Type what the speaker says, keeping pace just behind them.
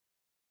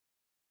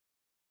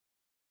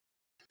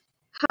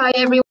Hi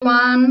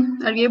everyone,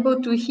 are you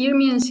able to hear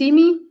me and see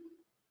me?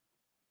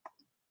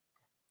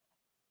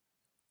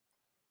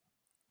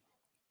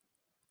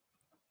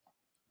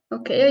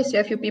 Okay, I see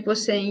a few people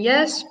saying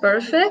yes,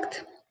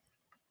 perfect.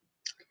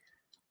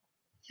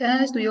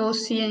 Yes, do you all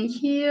see and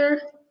hear?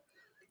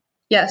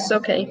 Yes,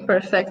 okay,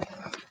 perfect.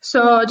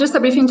 So just a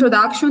brief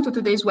introduction to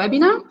today's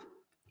webinar.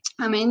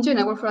 I'm Angie and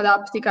I work for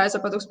Adaptica as a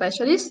product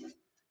specialist.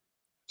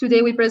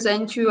 Today we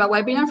present you a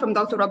webinar from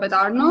Dr. Robert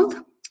Arnold.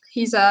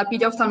 He's a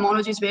pediatric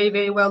ophthalmologist,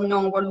 very well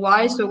known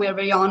worldwide, so we are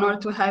very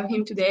honored to have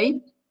him today.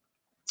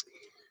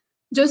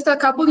 Just a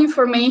couple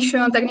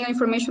technical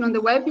information on the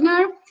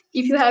webinar.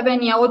 If you have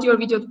any audio or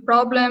video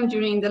problem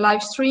during the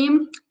live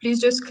stream,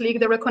 please just click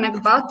the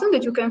reconnect button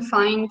that you can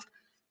find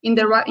in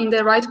the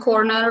right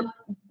corner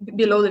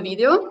below the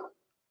video,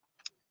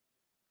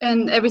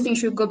 and everything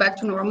should go back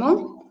to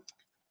normal.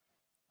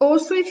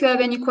 Also, if you have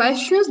any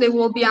questions, they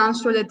will be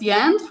answered at the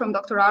end from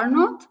Dr.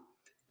 Arnold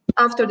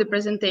after the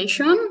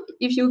presentation.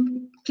 If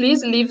you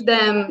please leave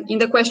them in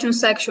the question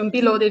section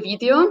below the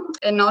video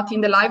and not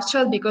in the live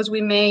chat, because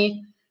we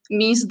may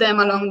miss them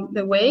along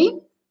the way.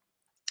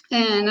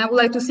 And I would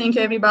like to thank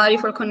everybody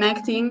for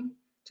connecting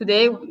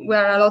today. We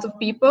are a lot of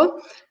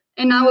people,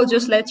 and I will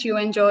just let you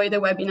enjoy the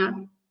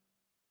webinar.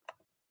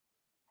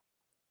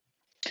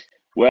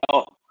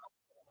 Well,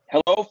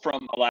 hello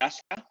from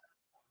Alaska.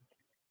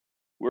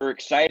 We're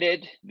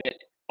excited that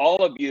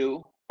all of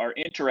you are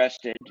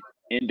interested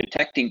in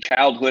detecting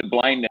childhood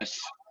blindness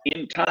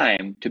in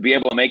time to be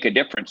able to make a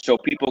difference so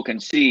people can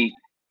see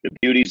the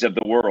beauties of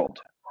the world.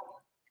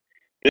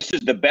 This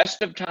is the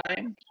best of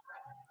times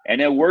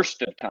and the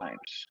worst of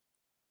times.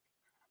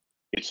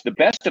 It's the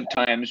best of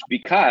times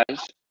because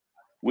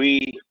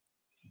we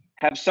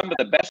have some of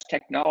the best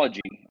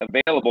technology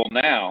available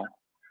now,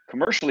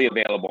 commercially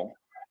available,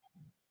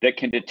 that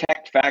can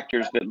detect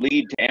factors that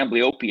lead to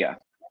amblyopia.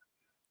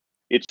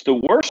 It's the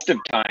worst of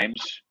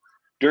times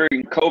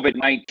during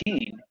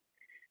COVID-19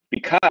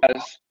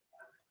 because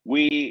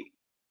we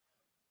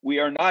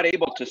are not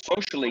able to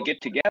socially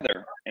get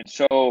together. And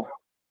so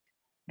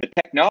the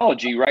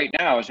technology right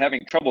now is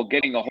having trouble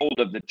getting a hold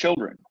of the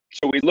children.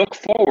 So we look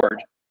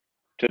forward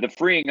to the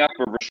freeing up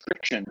of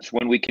restrictions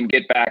when we can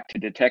get back to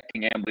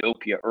detecting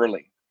amblyopia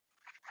early.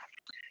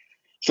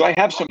 So I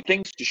have some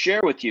things to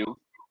share with you.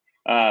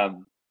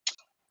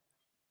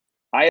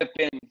 I have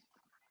been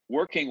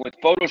working with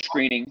photo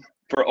screening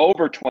for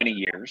over 20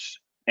 years,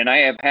 and I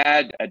have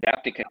had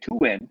Adaptica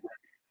 2-in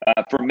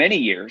for many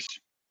years,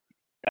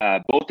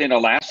 both in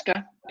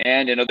Alaska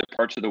and in other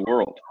parts of the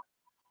world.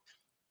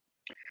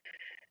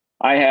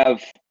 I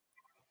have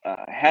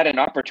had an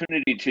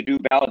opportunity to do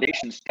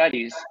validation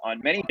studies on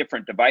many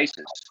different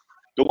devices.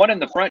 The one in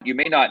the front you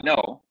may not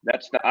know,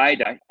 that's the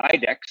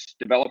IDEX,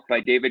 developed by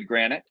David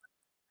Granite,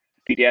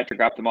 pediatric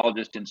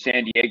ophthalmologist in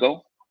San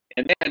Diego.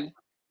 And then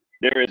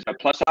there is a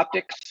Plus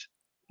Optics,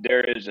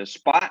 there is a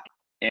Spot,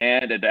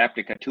 and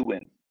Adaptica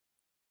 2-in.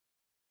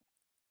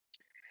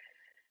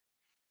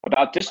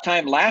 About this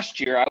time last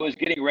year, I was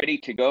getting ready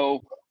to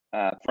go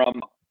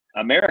from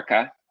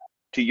America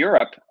to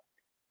Europe,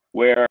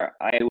 where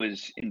I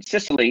was in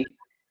Sicily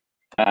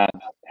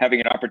having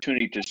an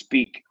opportunity to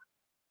speak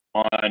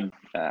on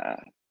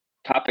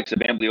topics of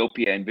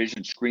amblyopia and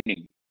vision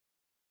screening.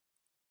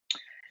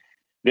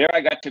 There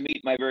I got to meet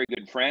my very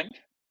good friend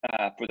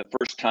for the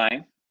first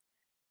time,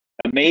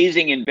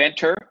 amazing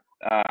inventor,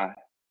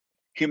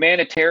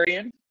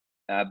 humanitarian,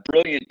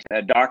 brilliant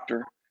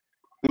doctor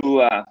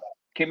who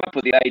came up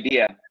with the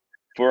idea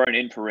for an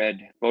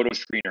infrared photo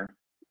screener.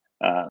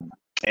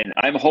 And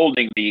I'm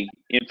holding the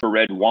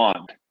infrared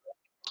wand.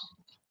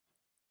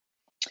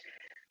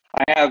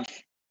 I have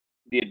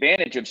the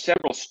advantage of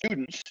several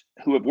students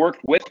who have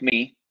worked with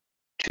me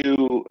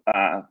to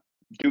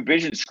do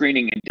vision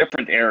screening in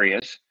different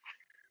areas.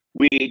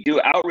 We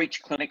do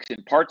outreach clinics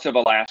in parts of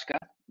Alaska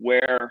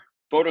where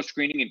photo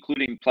screening,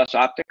 including Plus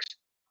Optics,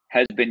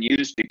 has been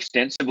used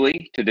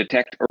extensively to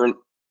detect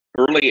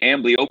early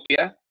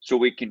amblyopia, so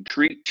we can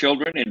treat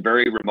children in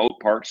very remote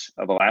parts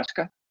of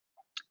Alaska.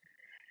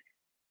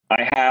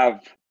 I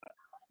have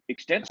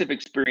extensive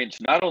experience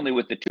not only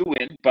with the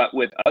 2-in, but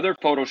with other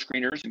photo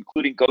screeners,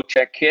 including Go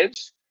Check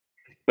Kids,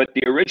 but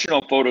the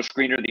original photo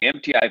screener, the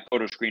MTI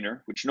photo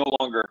screener, which no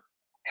longer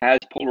has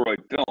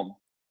Polaroid film.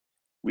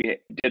 We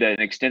did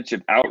an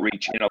extensive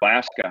outreach in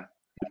Alaska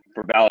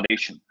for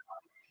validation.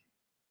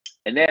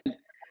 And then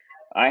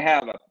I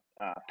have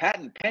a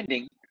patent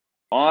pending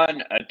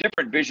on a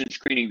different vision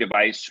screening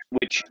device,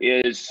 which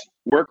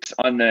works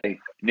on the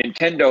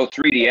Nintendo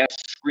 3DS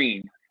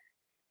screen.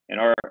 And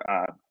our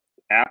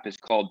app is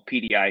called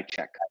PDI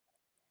Check.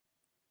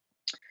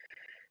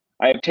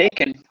 I have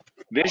taken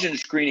vision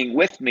screening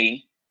with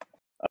me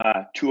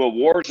to a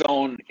war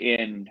zone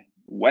in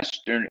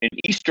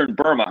eastern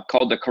Burma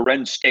called the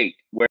Karen State,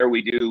 where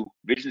we do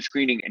vision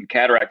screening and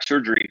cataract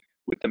surgery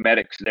with the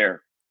medics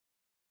there.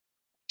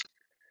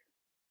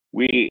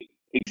 We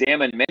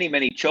examine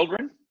many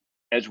children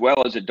as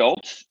well as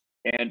adults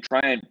and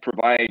try and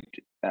provide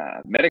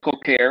medical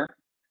care,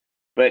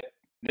 but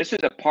this is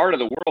a part of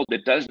the world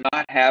that does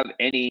not have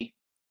any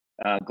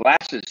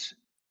glasses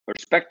or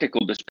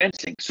spectacle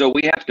dispensing. So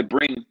we have to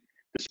bring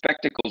the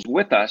spectacles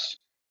with us,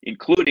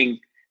 including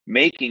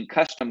making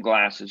custom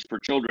glasses for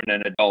children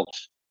and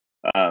adults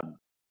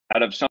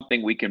out of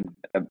something we can,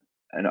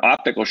 an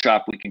optical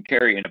shop we can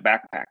carry in a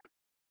backpack.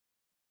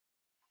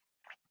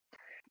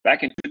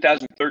 Back in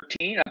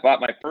 2013, I bought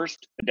my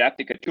first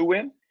Adaptica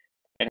 2-in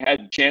and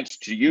had a chance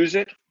to use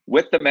it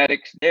with the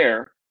medics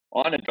there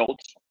on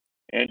adults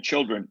and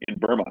children in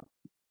Burma.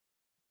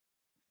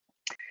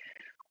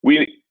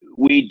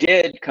 We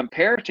did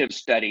comparative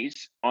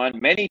studies on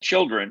many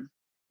children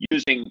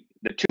using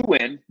the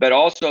 2-in, but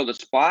also the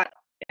Spot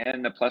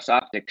and the Plus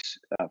Optics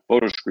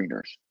photo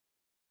screeners.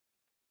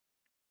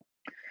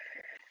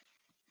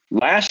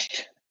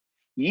 Last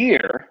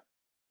year,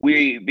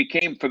 we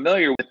became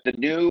familiar with the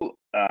new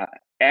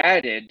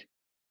added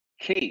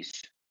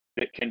case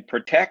that can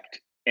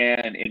protect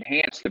and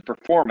enhance the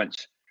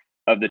performance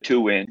of the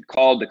 2-in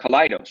called the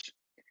Kaleidos.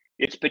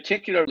 It's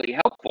particularly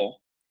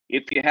helpful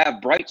if you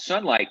have bright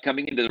sunlight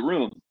coming into the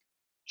room,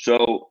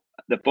 so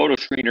the photo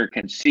screener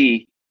can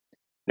see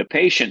the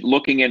patient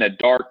looking in a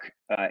dark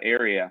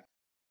area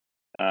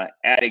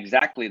at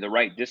exactly the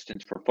right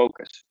distance for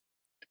focus.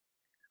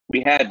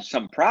 We had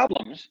some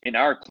problems in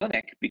our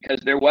clinic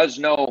because there was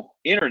no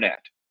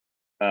internet,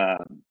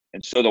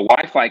 and so the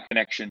Wi-Fi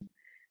connection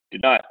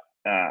did not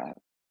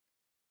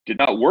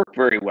work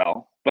very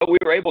well. But we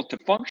were able to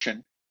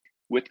function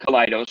with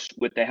Kaleidos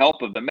with the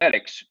help of the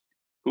medics,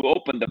 who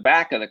opened the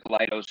back of the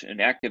Kaleidos and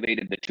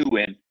activated the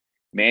 2-in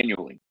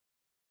manually.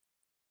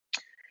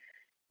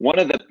 One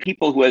of the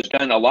people who has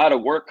done a lot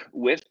of work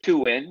with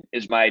 2-in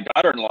is my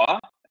daughter-in-law,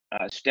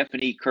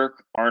 Stephanie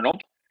Kirk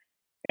Arnold.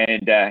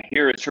 And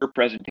here is her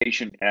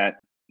presentation at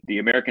the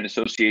American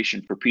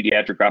Association for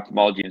Pediatric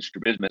Ophthalmology and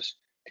Strabismus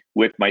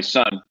with my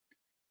son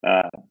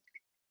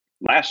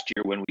last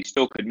year when we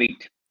still could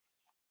meet.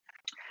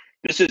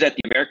 This is at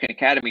the American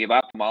Academy of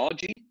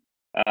Ophthalmology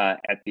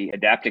at the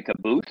Adaptica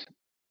booth.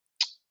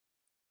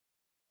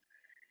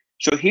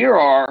 So here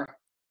are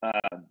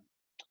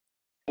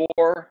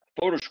 4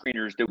 photo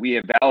screeners that we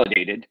have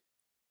validated.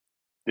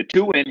 The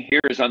 2-in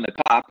here is on the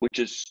top, which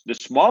is the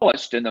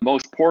smallest and the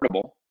most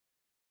portable.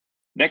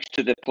 Next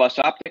to the Plus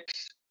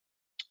Optics,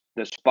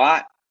 the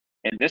Spot,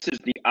 and this is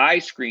the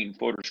iScreen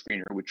photo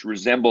screener, which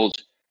resembles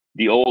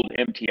the old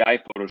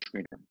MTI photo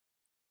screener.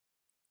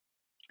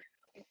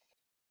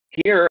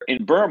 Here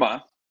in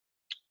Burma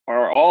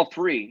are all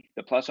 3,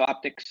 the Plus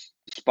Optics,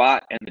 the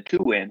Spot, and the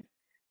 2-in,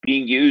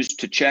 being used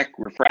to check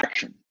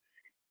refraction.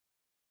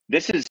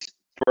 This is,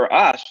 for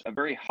us, a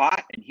very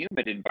hot and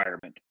humid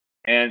environment,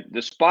 and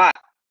the Spot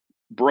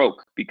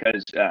broke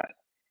because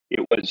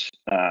it was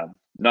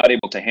not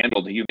able to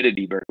handle the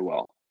humidity very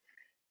well.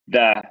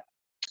 The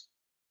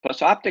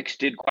Plus Optics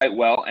did quite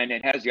well, and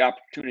it has the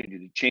opportunity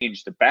to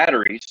change the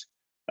batteries,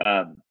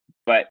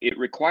 but it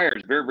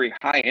requires very, very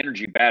high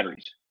energy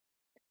batteries.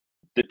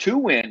 The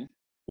 2-in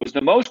was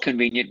the most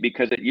convenient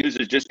because it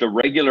uses just a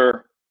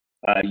regular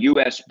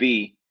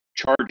USB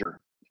charger,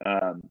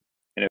 and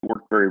it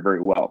worked very,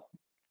 very well.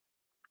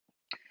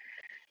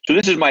 So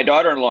this is my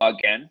daughter-in-law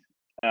again,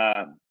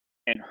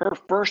 and her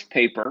first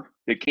paper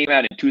that came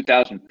out in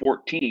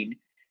 2014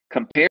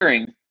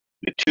 comparing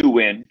the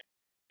 2-in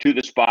to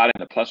the Spot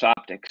and the Plus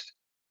Optics.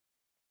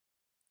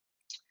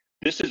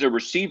 This is a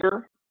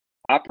receiver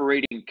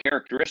operating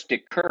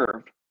characteristic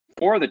curve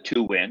for the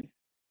 2-in,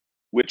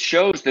 which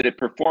shows that it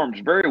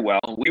performs very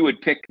well. We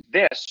would pick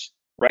this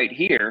right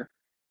here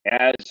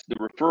as the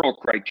referral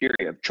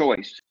criteria of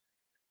choice.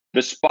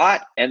 The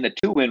Spot and the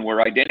 2-in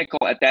were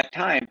identical at that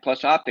time.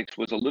 Plus Optics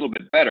was a little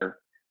bit better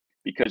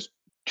because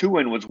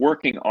 2-in was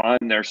working on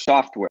their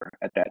software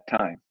at that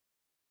time.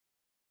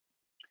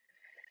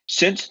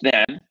 Since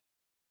then,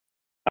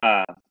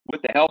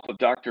 with the help of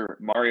Dr.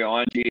 Mario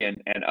Angi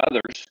and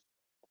others,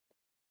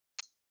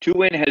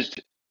 2-in has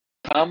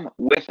come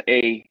with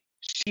a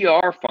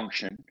CR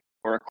function,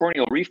 or a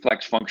corneal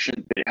reflex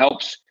function, that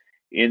helps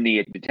in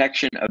the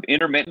detection of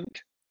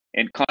intermittent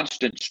and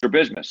constant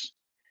strabismus.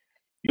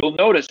 You'll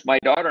notice my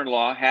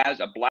daughter-in-law has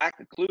a black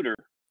occluder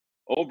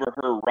over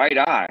her right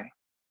eye,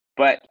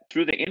 but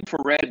through the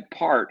infrared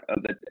part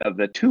of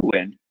the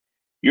 2-in,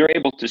 you're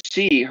able to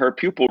see her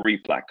pupil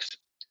reflex.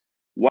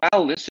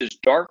 While this is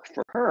dark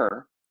for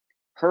her,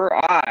 her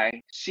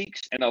eye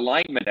seeks an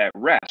alignment at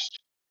rest,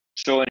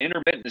 so an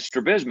intermittent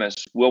strabismus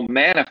will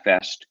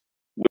manifest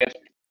with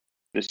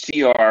the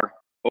CR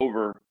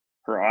over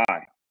her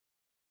eye.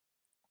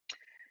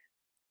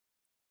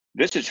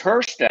 This is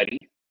her study,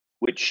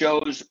 which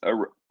shows a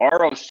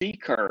ROC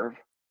curve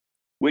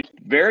with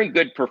very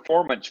good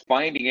performance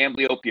finding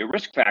amblyopia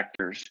risk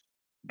factors,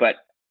 but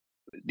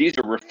these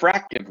are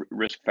refractive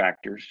risk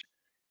factors.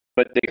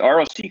 But the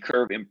ROC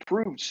curve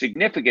improved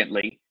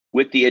significantly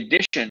with the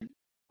addition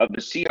of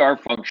the CR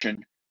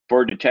function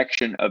for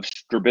detection of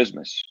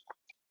strabismus.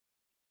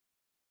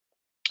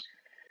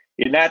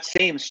 In that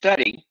same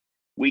study,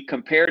 we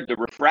compared the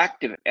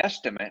refractive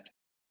estimate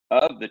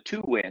of the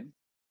 2-in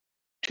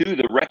to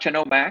the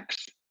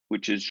Retinomax,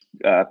 which is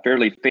a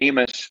fairly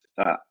famous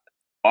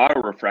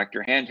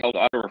autorefractor, handheld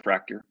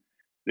autorefractor,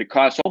 that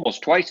costs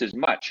almost twice as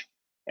much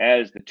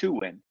as the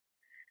 2-win.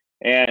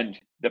 And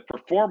the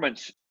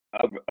performance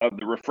of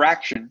the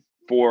refraction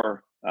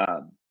for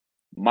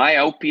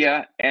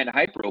myopia and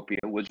hyperopia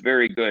was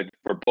very good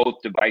for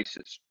both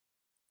devices.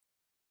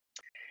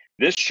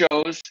 This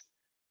shows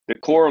the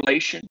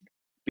correlation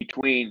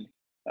between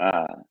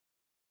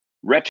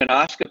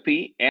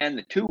retinoscopy and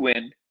the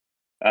 2-win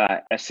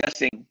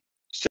assessing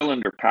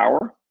cylinder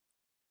power.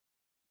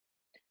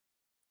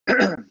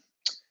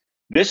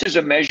 This is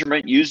a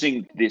measurement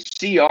using the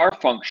CR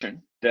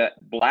function, the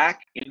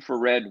black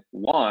infrared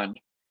wand,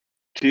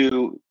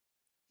 to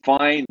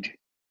find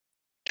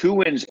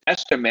 2-win's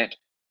estimate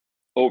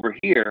over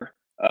here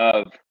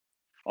of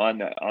on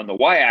the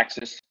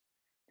y-axis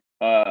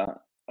of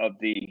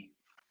the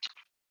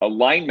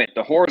alignment,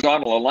 the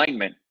horizontal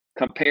alignment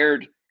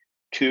compared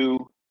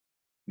to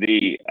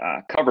the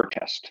cover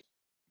test.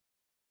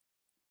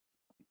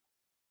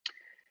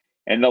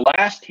 And the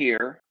last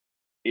here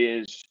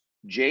is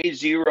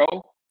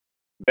J0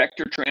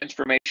 vector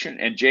transformation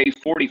and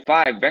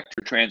J45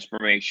 vector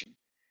transformation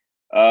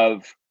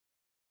of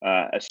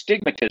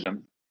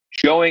astigmatism,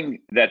 showing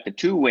that the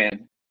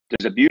 2-win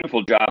does a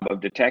beautiful job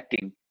of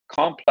detecting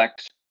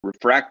complex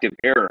refractive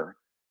error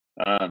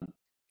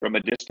from a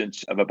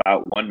distance of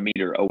about 1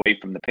 meter away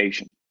from the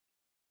patient.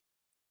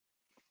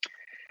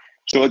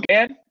 So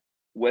again,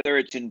 whether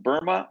it's in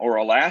Burma or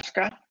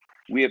Alaska,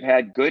 we have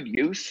had good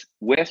use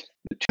with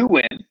the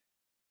 2-win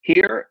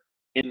here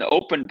in the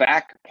open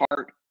back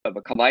part of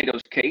a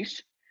Kaleidos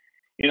case.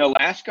 In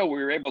Alaska, we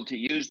were able to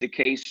use the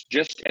case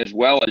just as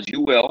well as you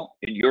will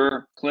in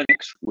your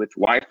clinics with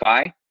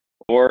Wi-Fi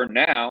or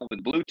now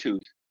with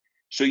Bluetooth.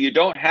 So you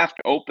don't have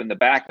to open the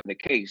back of the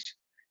case,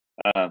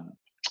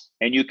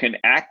 and you can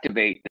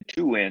activate the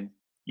 2-win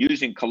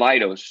using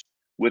Kaleidos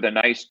with a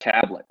nice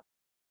tablet.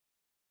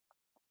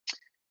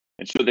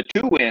 And so the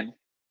 2-win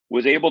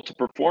was able to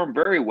perform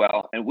very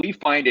well, and we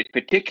find it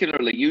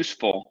particularly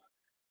useful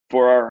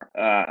for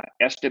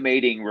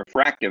estimating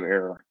refractive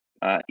error,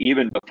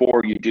 even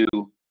before you do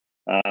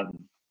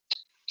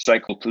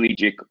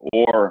cycloplegic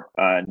or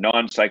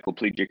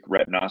non-cycloplegic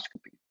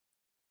retinoscopy.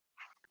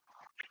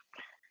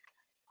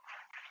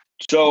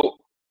 So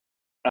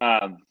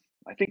I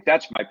think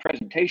that's my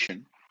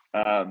presentation.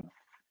 I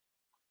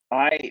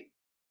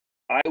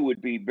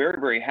would be very,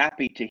 very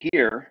happy to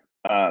hear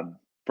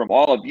from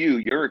all of you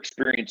your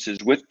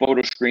experiences with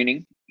photo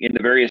screening in the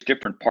various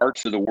different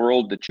parts of the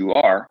world that you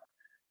are,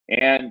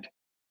 and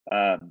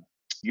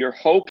your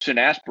hopes and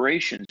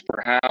aspirations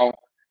for how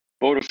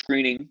photo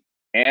screening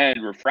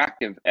and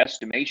refractive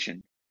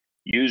estimation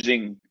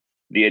using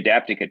the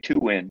Adaptica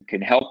 2-win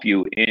can help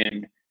you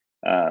in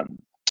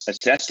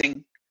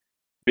assessing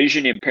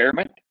vision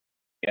impairment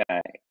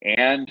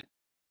and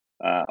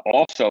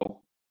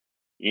also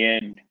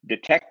in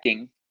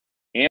detecting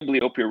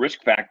amblyopia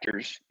risk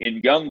factors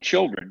in young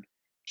children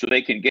so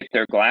they can get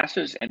their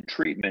glasses and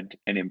treatment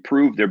and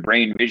improve their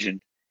brain vision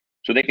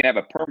so they can have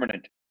a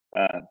permanent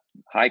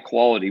high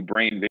quality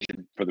brain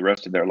vision for the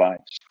rest of their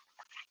lives.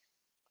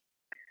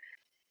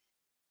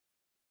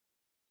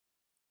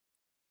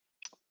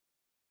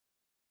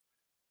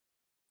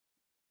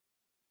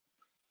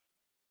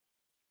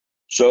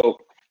 So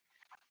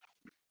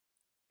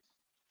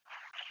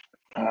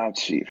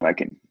let's see if I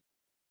can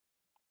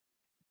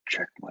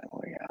check my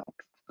way out.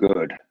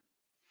 Good.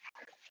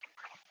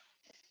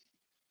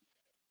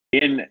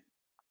 In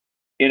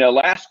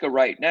Alaska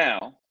right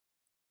now,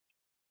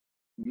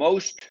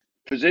 most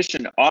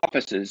physician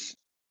offices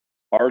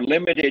are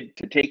limited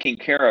to taking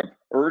care of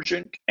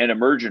urgent and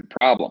emergent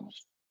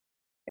problems.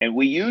 And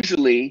we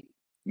usually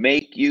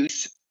make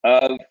use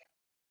of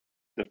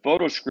the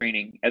photo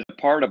screening as a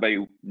part of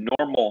a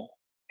normal,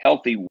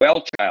 healthy,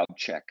 well child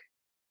check.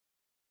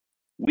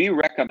 We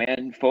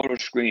recommend photo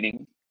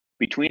screening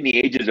between the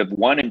ages of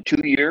 1 and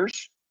 2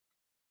 years,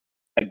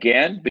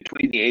 again,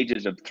 between the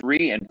ages of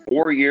 3 and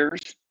 4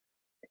 years,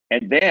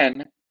 and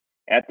then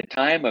at the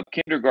time of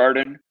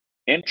kindergarten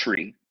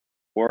entry,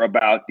 or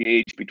about the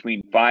age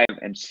between 5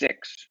 and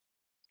 6.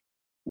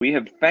 We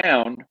have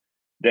found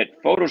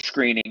that photo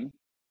screening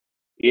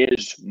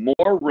is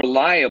more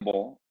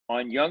reliable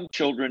on young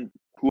children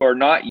who are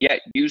not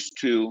yet used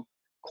to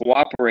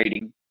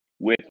cooperating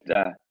with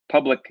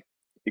public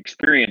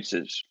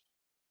experiences.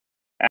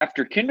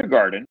 After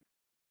kindergarten,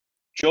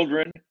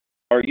 children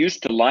are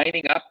used to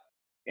lining up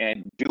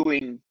and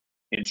doing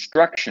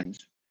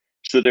instructions,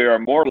 so they are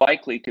more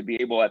likely to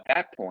be able at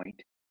that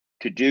point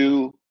to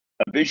do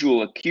a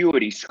visual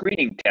acuity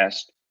screening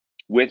test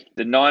with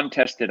the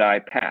non-tested eye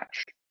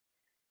patch.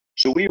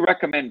 So we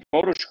recommend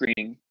photo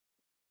screening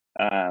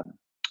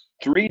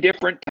 3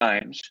 different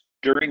times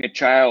during a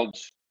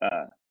child's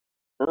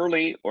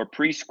early or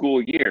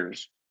preschool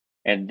years,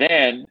 and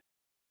then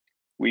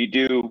we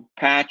do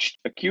patched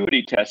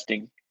acuity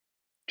testing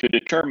to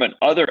determine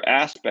other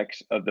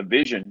aspects of the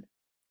vision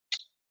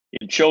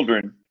in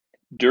children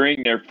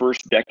during their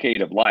first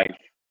decade of life.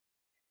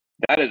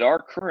 That is our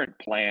current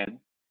plan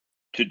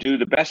to do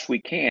the best we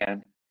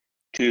can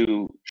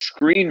to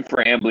screen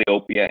for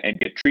amblyopia and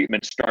get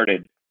treatment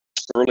started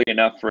early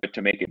enough for it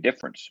to make a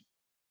difference.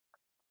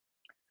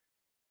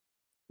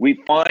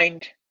 We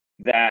find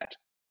that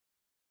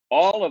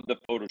all of the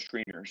photo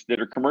screeners that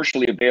are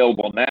commercially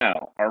available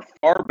now are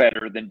far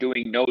better than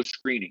doing no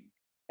screening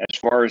as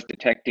far as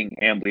detecting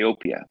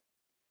amblyopia.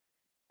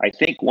 I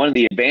think one of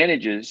the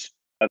advantages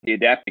of the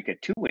Adaptica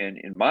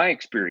 2N, in my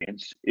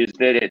experience, is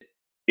that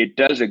it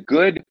does a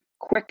good,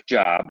 quick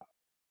job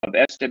of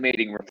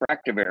estimating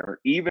refractive error,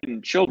 even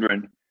in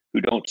children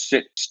who don't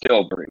sit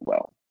still very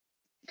well.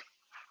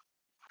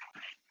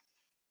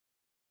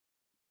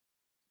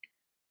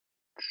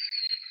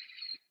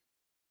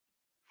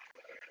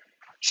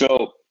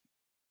 So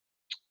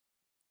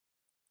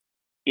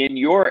in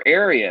your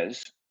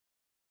areas,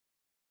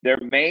 there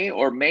may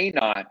or may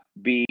not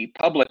be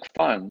public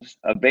funds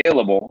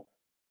available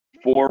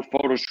for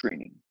photo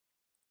screening.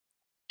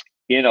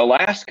 In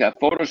Alaska,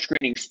 photo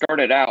screening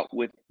started out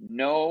with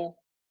no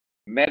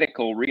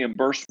medical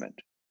reimbursement.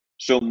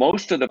 So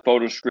most of the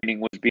photo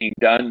screening was being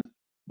done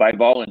by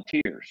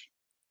volunteers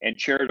and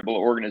charitable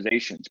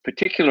organizations,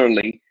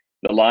 particularly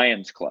the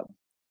Lions Club.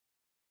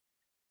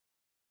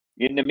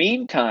 In the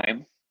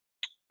meantime,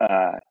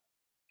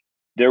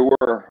 there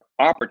were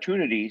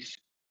opportunities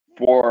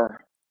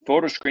for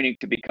photo screening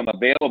to become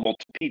available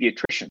to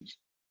pediatricians.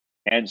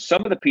 And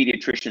some of the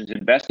pediatricians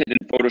invested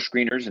in photo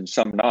screeners and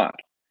some not.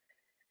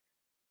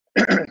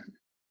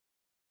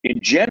 In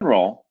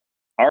general,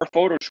 our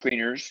photo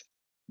screeners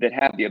that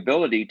have the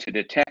ability to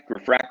detect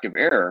refractive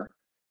error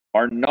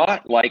are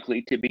not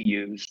likely to be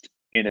used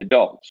in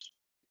adults.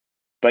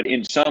 But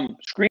in some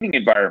screening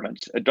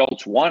environments,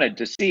 adults wanted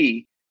to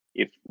see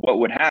what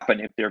would happen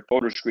if their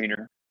photo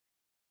screener,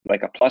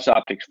 like a Plus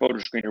Optics photo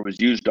screener, was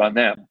used on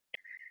them.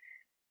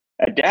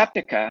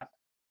 Adaptica,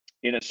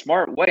 in a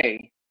smart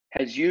way,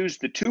 has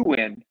used the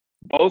 2N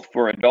both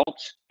for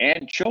adults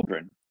and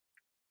children.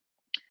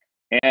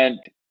 And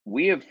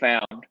we have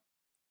found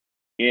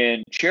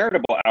in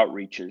charitable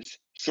outreaches,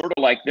 sort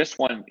of like this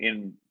one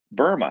in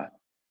Burma,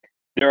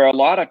 there are a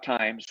lot of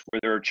times where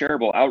there are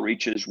charitable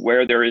outreaches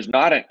where there is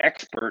not an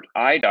expert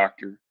eye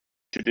doctor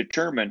to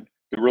determine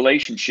the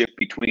relationship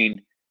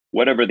between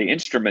whatever the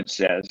instrument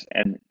says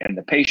and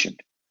the patient.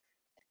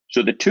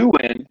 So the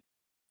 2N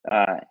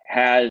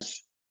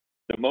has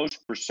the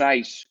most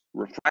precise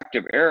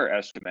refractive error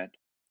estimate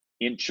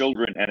in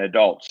children and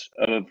adults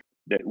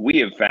that we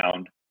have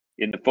found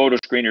in the photo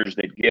screeners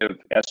that give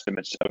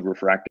estimates of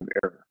refractive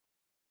error.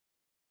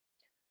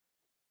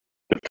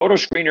 The photo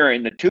screener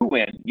in the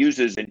 2N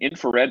uses an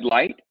infrared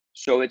light,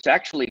 so it's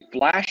actually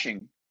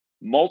flashing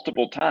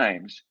multiple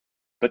times,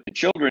 but the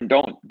children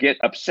don't get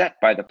upset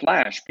by the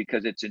flash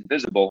because it's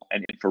invisible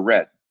and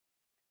infrared.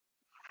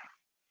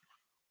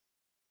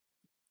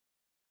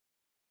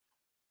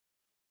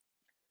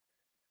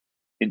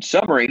 In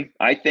summary,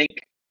 I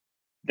think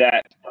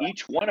that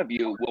each one of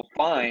you will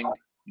find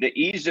the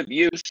ease of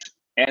use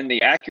and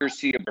the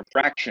accuracy of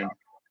refraction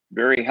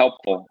very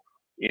helpful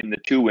in the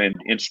 2N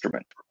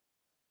instrument.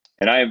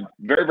 And I am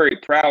very, very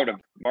proud of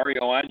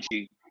Mario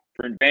Angi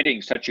for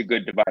inventing such a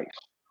good device.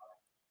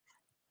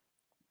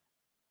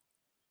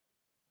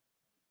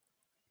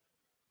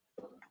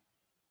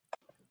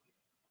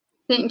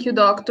 Thank you,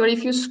 Doctor.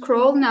 If you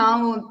scroll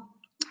now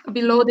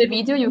below the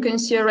video, you can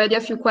see already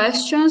a few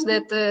questions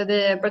that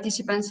the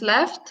participants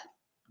left.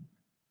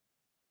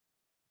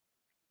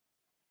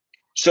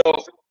 So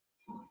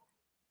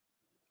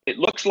it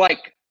looks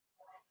like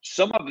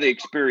some of the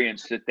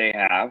experience that they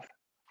have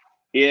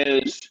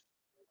is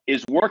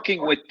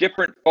working with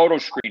different photo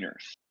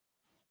screeners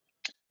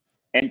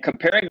and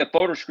comparing the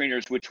photo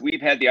screeners, which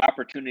we've had the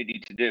opportunity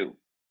to do.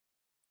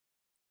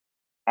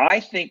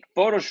 I think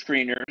photo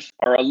screeners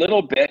are a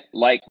little bit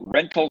like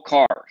rental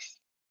cars.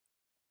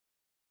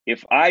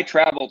 If I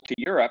travel to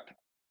Europe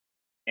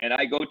and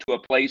I go to a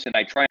place and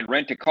I try and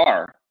rent a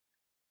car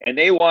and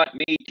they want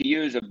me to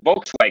use a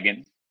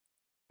Volkswagen,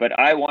 but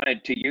I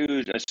wanted to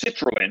use a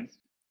Citroen,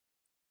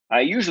 I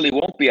usually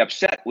won't be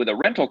upset with a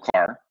rental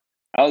car.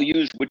 I'll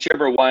use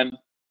whichever one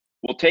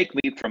will take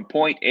me from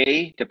point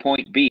A to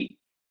point B.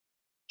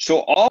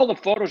 So all the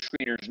photo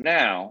screeners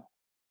now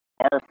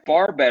are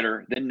far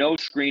better than no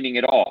screening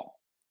at all.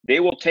 They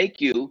will take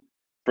you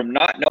from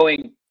not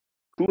knowing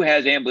who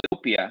has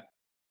amblyopia,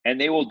 and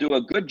they will do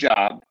a good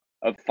job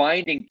of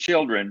finding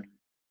children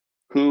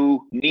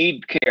who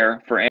need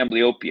care for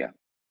amblyopia.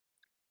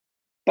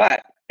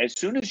 But as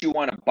soon as you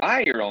want to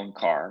buy your own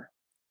car,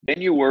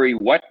 then you worry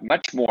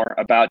much more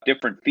about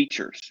different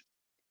features.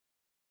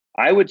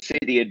 I would say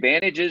the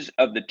advantages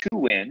of the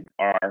 2N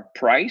are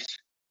price,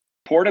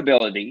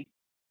 portability,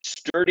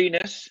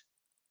 sturdiness,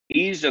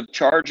 ease of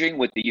charging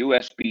with the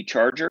USB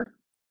charger,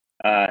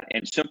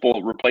 and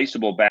simple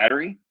replaceable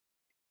battery,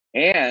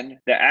 and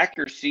the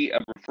accuracy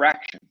of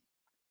refraction.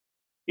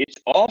 It's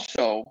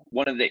also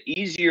one of the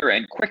easier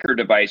and quicker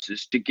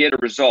devices to get a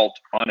result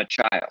on a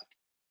child.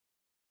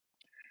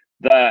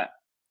 The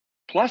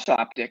Plus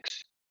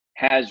Optics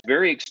has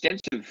very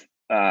extensive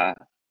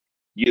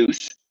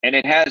use, and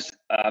it has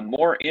a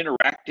more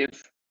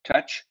interactive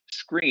touch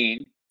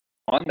screen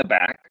on the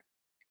back.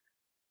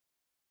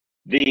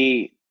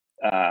 The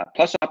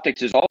Plus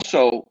Optics is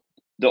also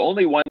the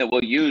only one that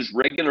will use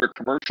regular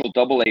commercial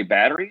AA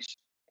batteries,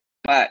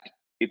 but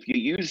if you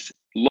use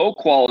low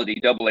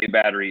quality AA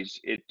batteries,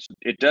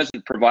 it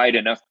doesn't provide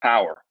enough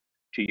power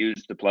to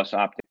use the Plus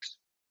Optics.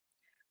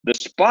 The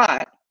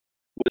Spot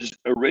was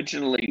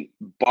originally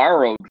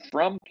borrowed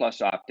from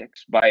Plus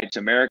Optics by its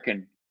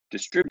American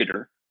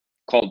distributor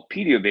called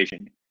Burma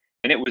Vision,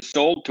 and it was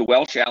sold to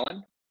Welsh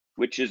Allen,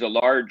 which is a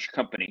large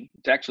company.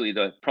 It's actually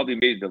probably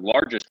maybe the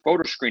largest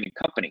photo screening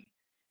company,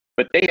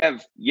 but they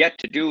have yet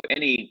to do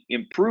any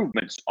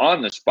improvements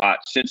on the Spot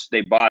since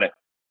they bought it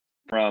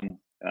from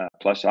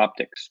Plus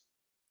Optics.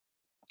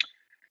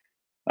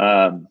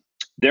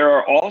 There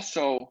are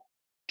also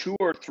 2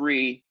 or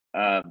 3,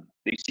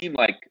 they seem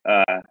like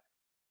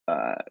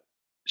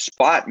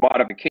Spot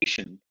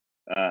modification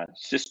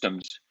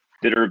systems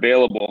that are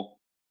available,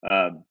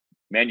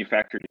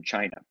 manufactured in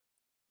China.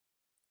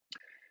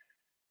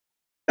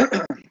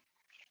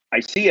 I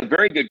see a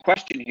very good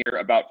question here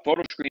about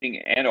photo screening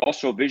and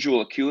also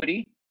visual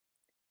acuity.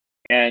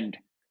 And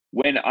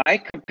when I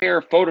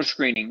compare photo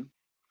screening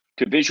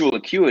to visual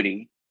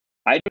acuity,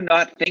 I do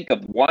not think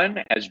of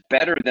one as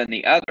better than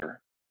the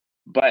other,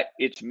 but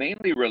it's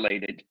mainly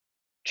related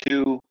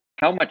to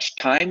how much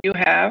time you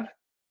have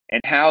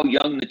and how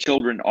young the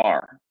children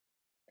are.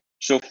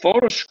 So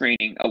photo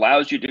screening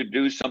allows you to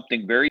do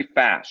something very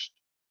fast.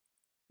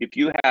 If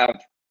you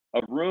have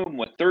a room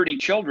with 30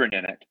 children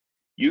in it,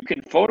 you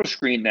can photo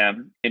screen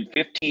them in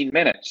 15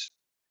 minutes,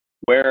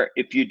 where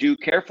if you do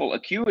careful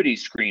acuity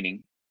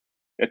screening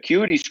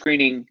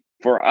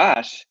for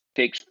us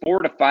takes 4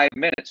 to 5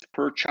 minutes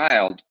per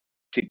child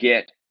to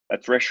get a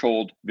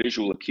threshold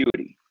visual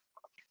acuity.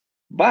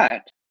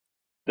 But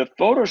the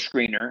photo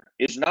screener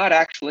is not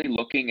actually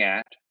looking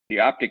at the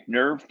optic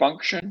nerve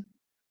function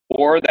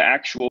or the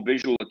actual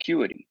visual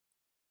acuity.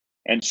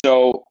 And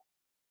so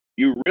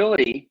you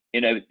really,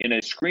 in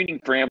a screening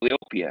for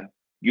amblyopia,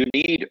 you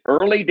need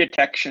early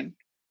detection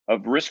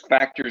of risk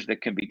factors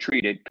that can be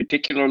treated,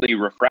 particularly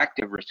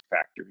refractive risk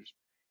factors,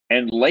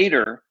 and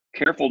later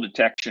careful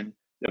detection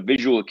of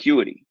visual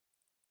acuity.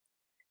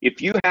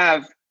 If you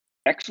have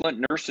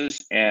excellent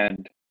nurses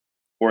and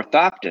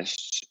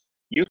orthoptists,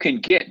 you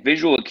can get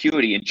visual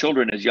acuity in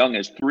children as young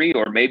as 3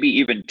 or maybe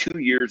even 2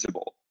 years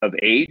of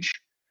age.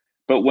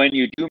 But when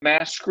you do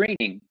mass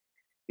screening,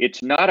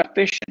 it's not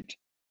efficient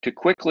to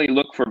quickly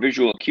look for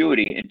visual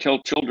acuity until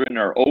children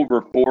are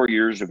over 4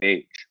 years of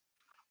age.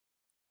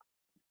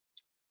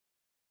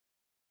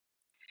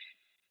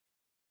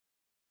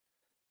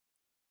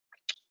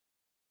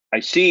 I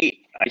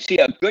see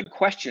a good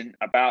question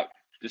about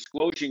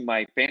disclosing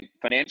my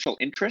financial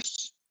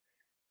interests.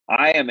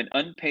 I am an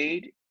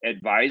unpaid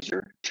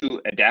advisor to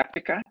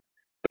Adaptica,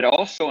 but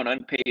also an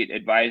unpaid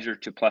advisor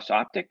to Plus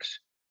Optics,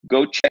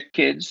 Go Check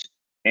Kids,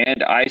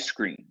 and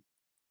iScreen.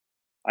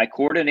 I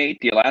coordinate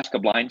the Alaska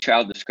Blind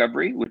Child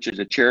Discovery, which is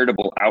a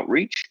charitable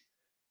outreach,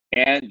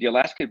 and the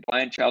Alaska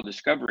Blind Child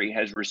Discovery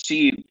has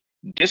received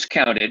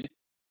discounted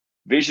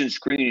vision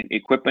screening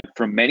equipment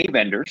from many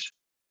vendors,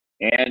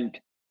 and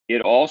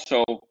it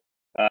also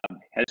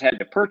has had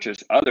to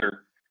purchase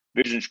other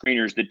vision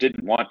screeners that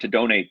didn't want to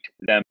donate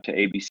them to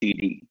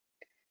ABCD,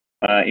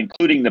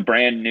 including the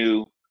brand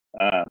new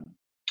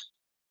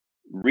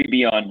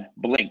Rebion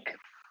Blink.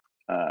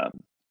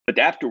 But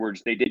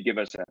afterwards, they did give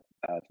us a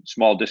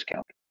small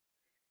discount.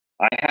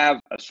 I have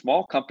a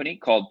small company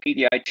called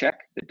pediatric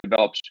that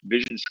develops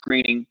vision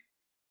screening,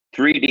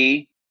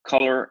 3D,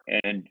 color,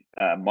 and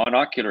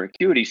monocular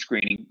acuity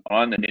screening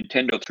on the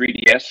Nintendo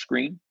 3DS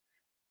screen.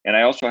 And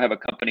I also have a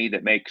company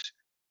that makes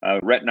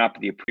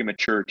retinopathy of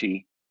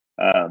prematurity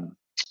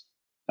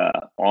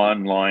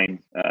online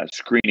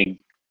screening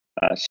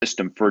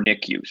system for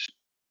NICUs.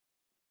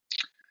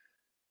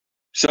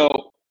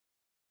 So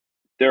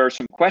there are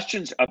some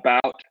questions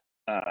about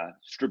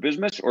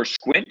strabismus or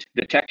squint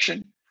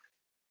detection.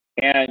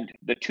 And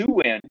the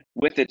 2WIN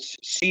with its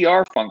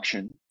CR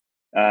function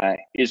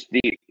is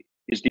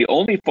the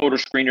only photo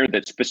screener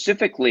that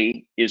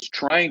specifically is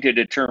trying to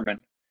determine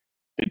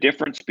the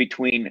difference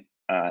between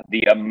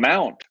the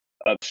amount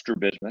of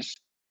strabismus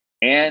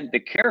and the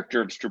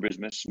character of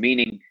strabismus,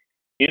 meaning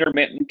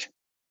intermittent,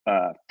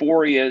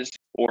 phorias,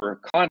 or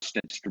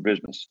constant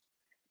strabismus.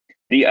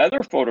 The other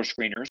photo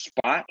screeners,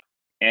 Spot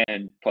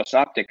and Plus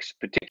Optics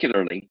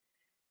particularly,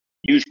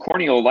 use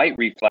corneal light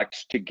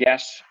reflex to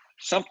guess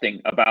something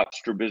about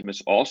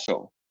strabismus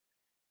also.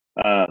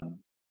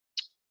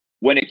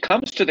 When it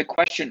comes to the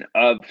question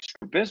of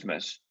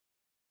strabismus,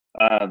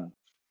 I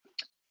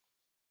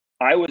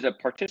was a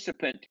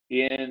participant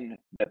in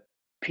the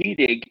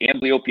PDIG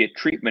amblyopia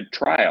treatment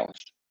trials,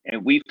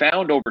 and we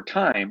found over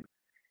time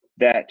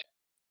that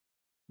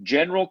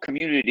general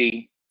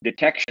community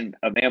detection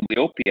of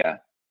amblyopia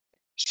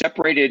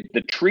separated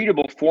the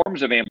treatable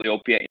forms of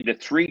amblyopia into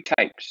 3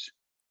 types.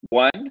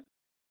 1,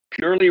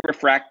 purely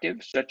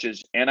refractive, such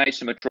as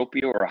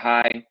anisometropia or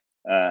high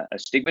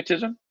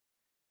astigmatism.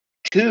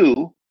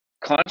 2,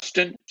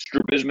 constant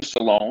strabismus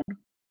alone.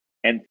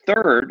 And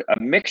 3rd, a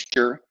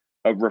mixture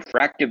of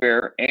refractive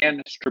error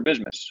and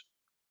strabismus.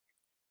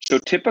 So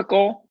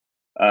typical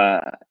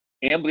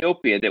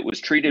amblyopia that was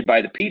treated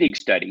by the pediatric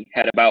study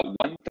had about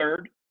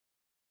 1/3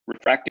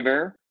 refractive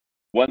error,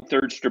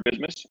 1/3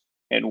 strabismus,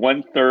 and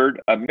 1/3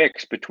 a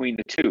mix between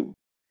the two.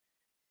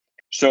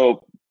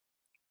 So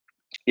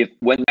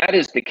when that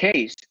is the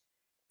case,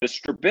 the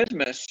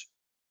strabismus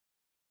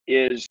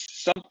is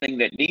something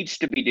that needs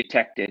to be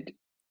detected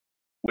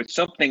with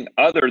something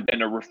other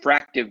than a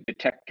refractive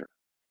detector.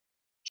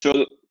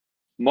 So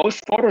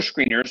most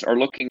photoscreeners are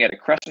looking at a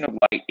crescent of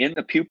light in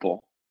the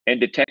pupil and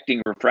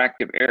detecting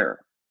refractive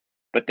error,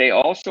 but they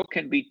also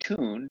can be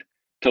tuned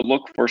to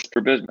look for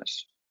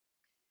strabismus.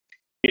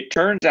 It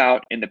turns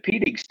out in the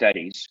pediatric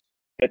studies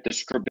that the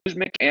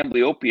strabismic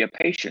amblyopia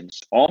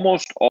patients,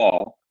 almost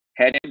all,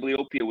 had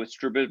amblyopia with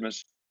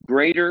strabismus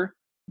greater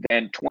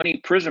than 20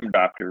 prism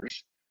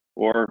diopters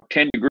or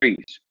 10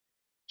 degrees.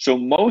 So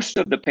most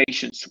of the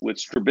patients with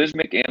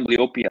strabismic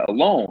amblyopia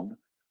alone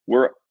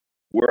were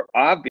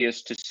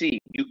obvious to see.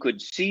 You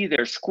could see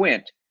their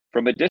squint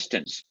from a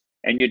distance,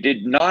 and you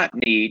did not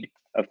need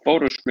a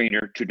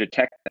photoscreener to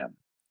detect them.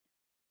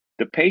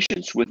 The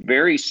patients with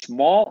very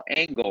small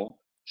angle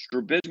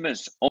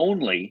strabismus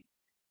only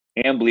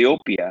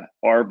amblyopia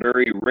are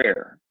very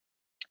rare.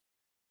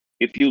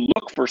 If you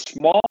look for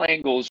small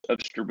angles of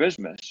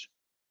strabismus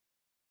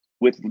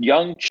with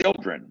young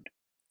children,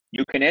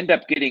 you can end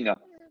up getting a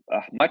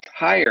much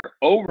higher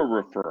over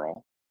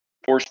referral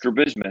for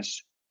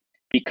strabismus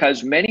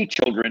because many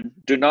children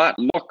do not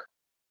look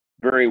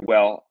very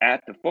well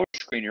at the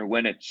photoscreener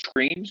when it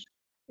screens,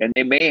 and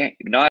they may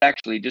not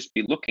actually just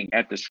be looking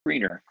at the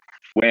screener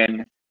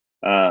when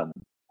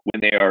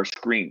they are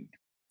screened.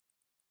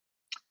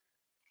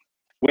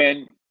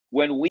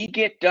 When we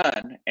get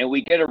done and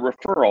we get a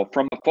referral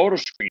from a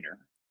photoscreener,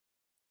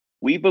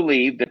 we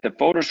believe that the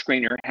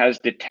photoscreener has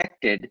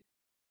detected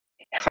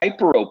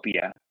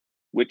hyperopia,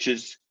 which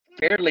is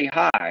fairly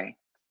high,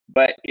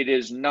 but it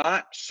is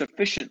not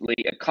sufficiently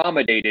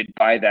accommodated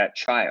by that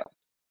child.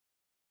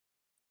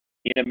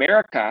 In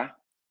America,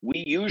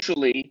 we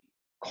usually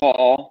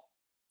call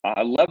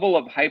a level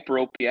of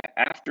hyperopia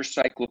after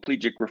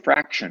cycloplegic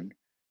refraction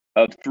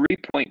of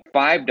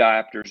 3.5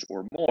 diopters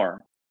or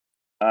more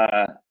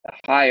a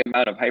high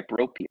amount of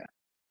hyperopia.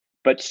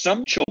 But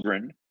some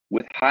children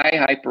with high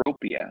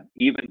hyperopia,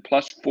 even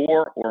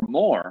 +4 or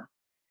more,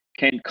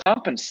 can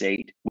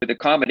compensate with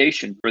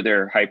accommodation for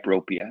their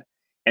hyperopia,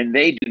 and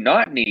they do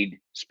not need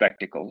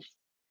spectacles,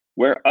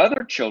 where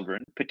other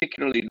children,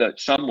 particularly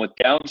some with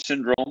Down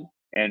syndrome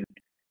and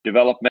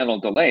developmental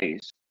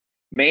delays,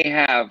 may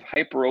have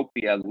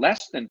hyperopia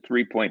less than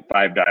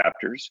 3.5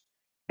 diopters,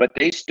 but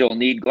they still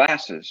need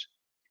glasses,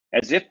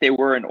 as if they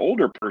were an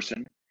older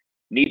person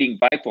needing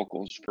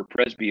bifocals for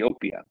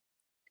presbyopia.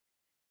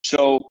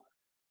 So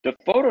the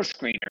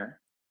photoscreener,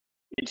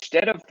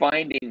 instead of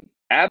finding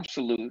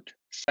absolute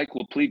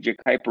cycloplegic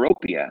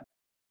hyperopia,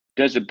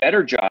 does a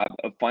better job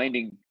of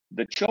finding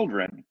the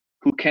children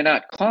who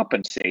cannot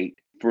compensate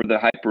for the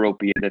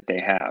hyperopia that they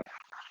have.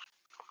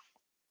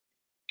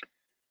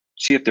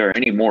 See if there are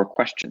any more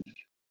questions.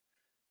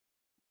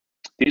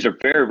 These are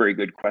very, very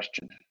good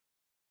questions.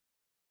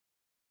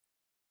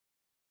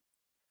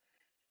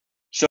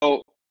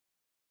 So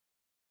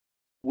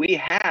we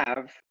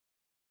have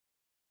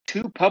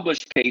 2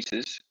 published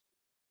cases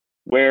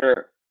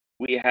where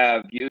we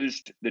have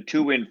used the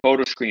 2-in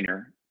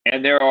photoscreener,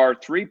 and there are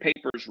 3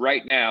 papers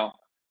right now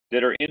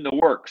that are in the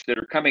works that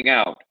are coming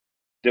out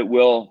that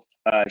will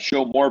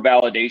show more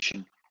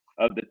validation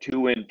of the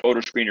 2-in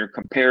photoscreener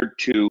compared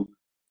to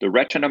the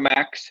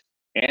RetinaMax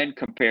and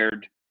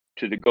compared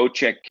to the Go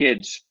Check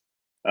Kids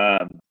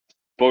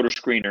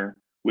photoscreener,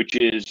 which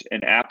is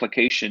an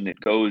application that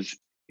goes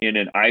in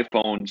an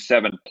iPhone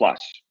 7 Plus.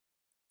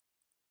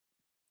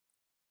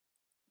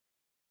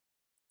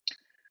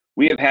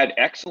 We have had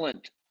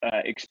excellent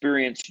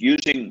experience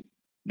using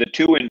the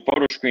 2-in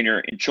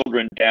photoscreener in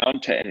children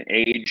down to an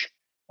age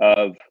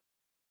of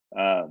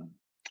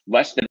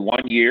less than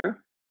 1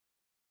 year.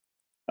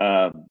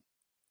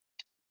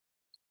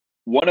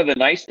 One of the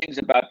nice things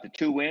about the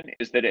 2-in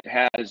is that it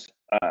has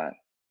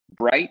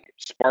bright,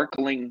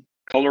 sparkling,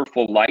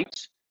 colorful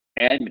lights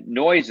and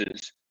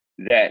noises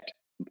that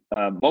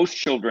most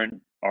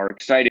children are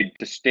excited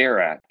to stare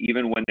at,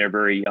 even when they're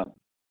very young.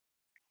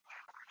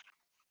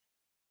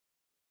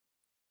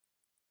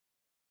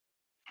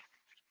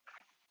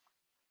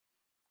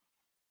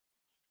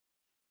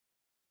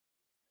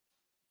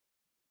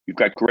 You've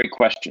got great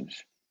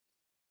questions.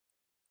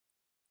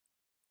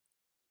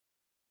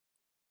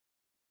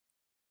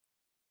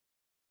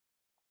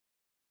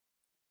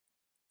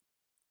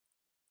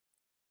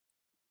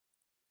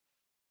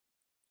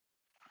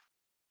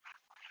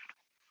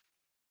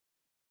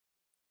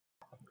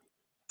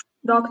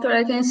 Doctor,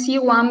 I can see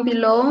one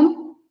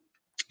below.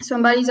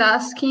 Somebody's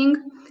asking,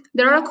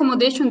 there are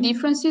accommodation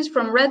differences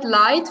from red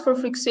light for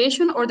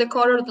fixation or the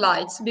colored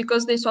lights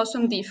because they saw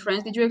some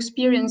difference. Did you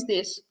experience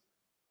this?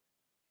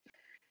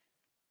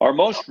 Our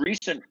most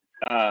recent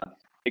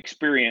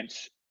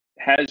experience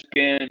has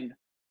been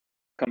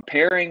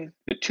comparing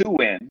the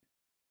 2-in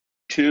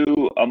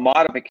to a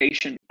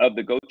modification of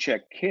the Go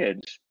Check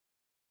Kids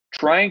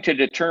trying to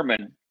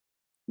determine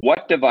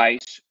what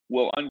device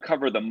will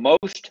uncover the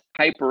most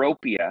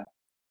hyperopia,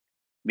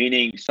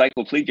 meaning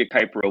cycloplegic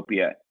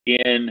hyperopia,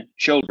 in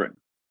children.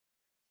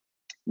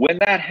 When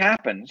that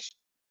happens,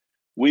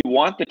 we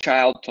want the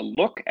child to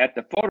look at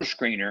the photo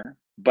screener,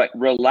 but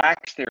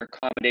relax their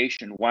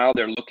accommodation while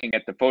they're looking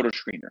at the photo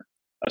screener,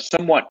 a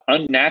somewhat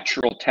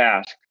unnatural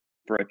task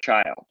for a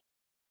child,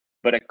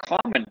 but a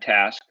common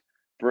task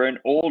for an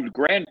old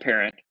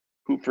grandparent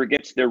who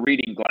forgets their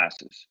reading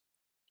glasses.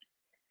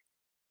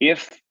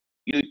 If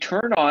you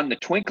turn on the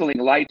twinkling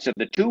lights of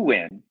the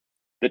 2-win,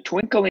 the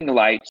twinkling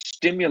light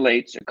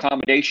stimulates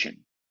accommodation,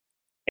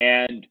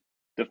 and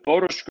the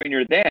photo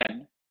screener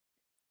then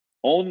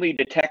only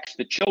detects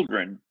the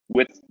children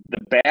with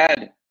the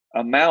bad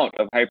amount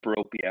of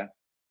hyperopia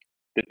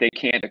that they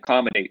can't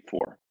accommodate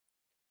for.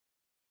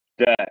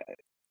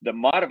 The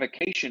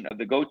modification of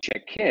the Go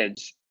Check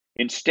Kids,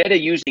 instead of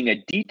using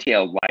a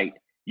detailed light,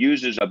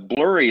 uses a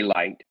blurry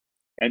light,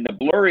 and the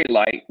blurry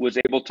light was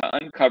able to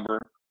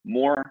uncover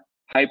more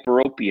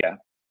hyperopia.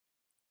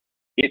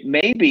 It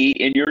may be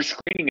in your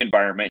screening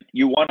environment,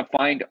 you want to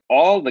find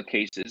all the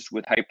cases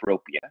with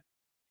hyperopia,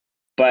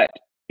 but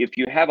if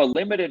you have a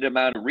limited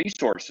amount of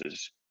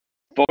resources,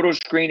 photo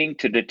screening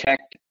to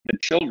detect the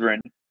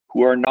children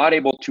who are not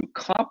able to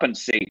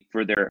compensate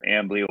for their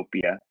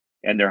amblyopia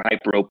and their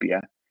hyperopia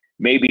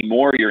may be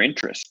more your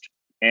interest.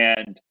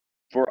 And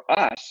for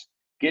us,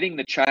 getting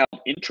the child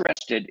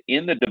interested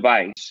in the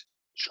device,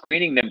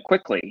 screening them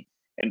quickly,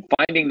 and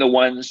finding the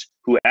ones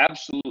who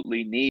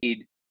absolutely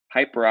need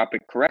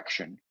hyperopic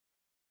correction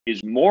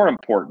is more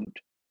important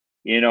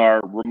in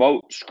our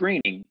remote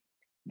screening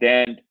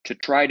than to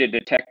try to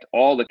detect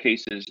all the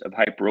cases of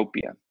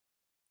hyperopia.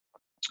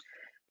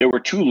 There were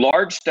 2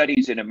 large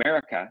studies in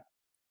America,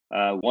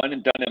 one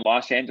done in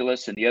Los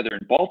Angeles and the other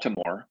in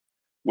Baltimore,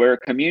 where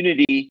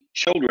community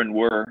children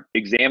were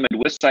examined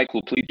with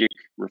cycloplegic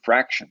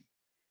refraction.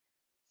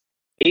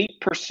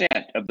 8%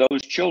 of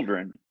those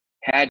children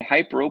had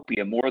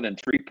hyperopia more than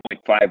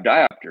 3.5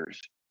 diopters,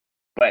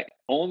 but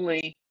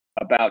only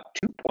about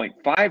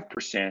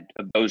 2.5%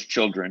 of those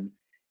children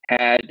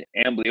had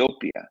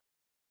amblyopia.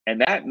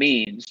 And that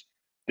means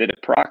that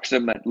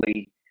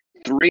approximately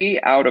 3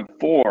 out of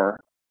 4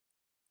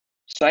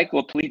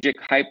 cycloplegic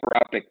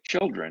hyperopic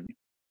children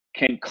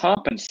can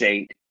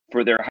compensate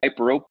for their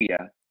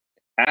hyperopia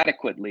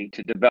adequately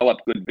to develop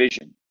good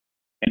vision.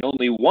 And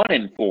only 1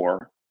 in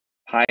 4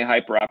 high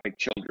hyperopic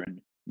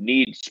children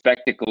need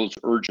spectacles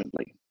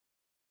urgently.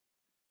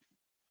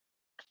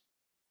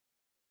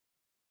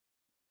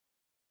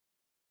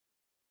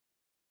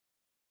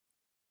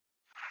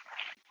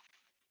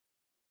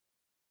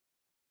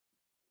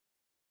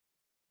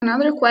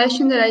 Another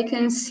question that I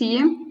can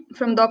see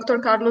from Dr.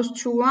 Carlos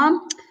Chua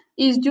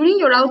is, during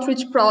your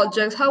outreach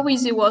projects, how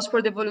easy was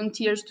for the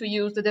volunteers to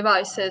use the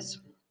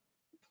devices?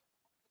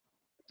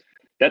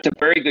 That's a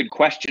very good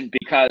question,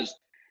 because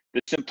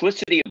the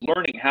simplicity of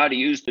learning how to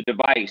use the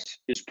device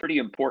is pretty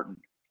important.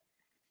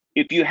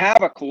 If you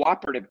have a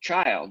cooperative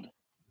child,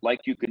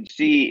 like you can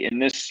see in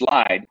this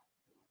slide,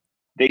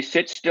 they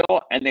sit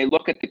still and they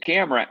look at the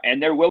camera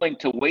and they're willing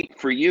to wait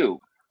for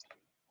you.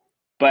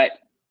 But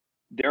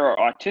there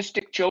are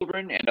autistic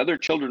children and other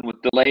children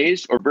with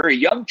delays, or very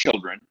young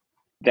children,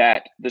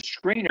 that the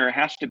screener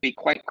has to be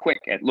quite quick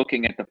at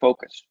looking at the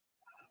focus.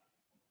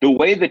 The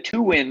way the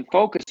 2-win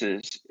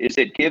focuses is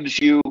it gives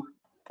you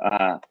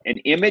an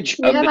image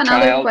of the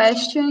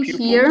child's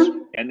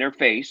pupils and their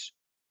face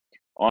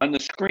on the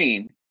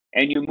screen,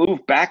 and you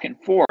move back and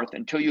forth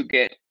until you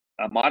get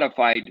a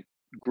modified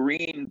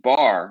green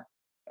bar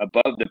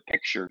above the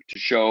picture to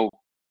show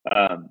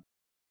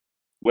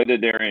whether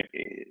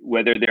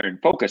they're in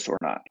focus or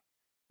not.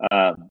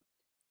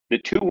 The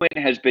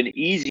 2-win has been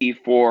easy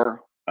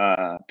for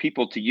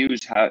people to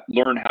use,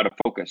 learn how to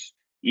focus,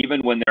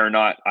 even when they're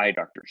not eye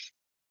doctors.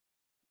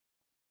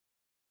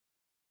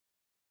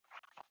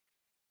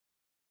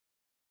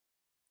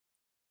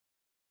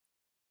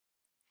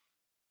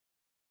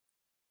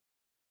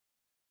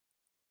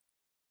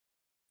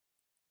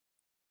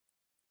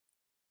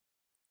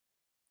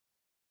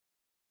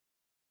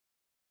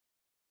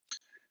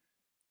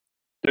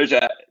 There's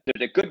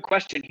a good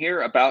question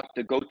here about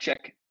the Go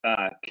Check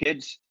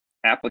Kids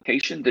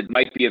application that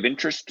might be of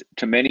interest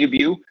to many of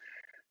you.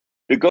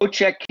 The Go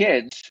Check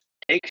Kids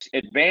takes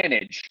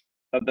advantage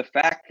of the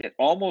fact that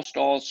almost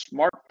all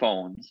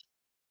smartphones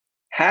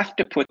have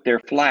to put their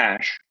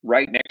flash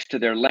right next to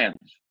their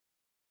lens.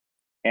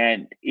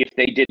 And if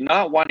they did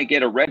not want to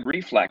get a red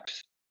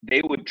reflex,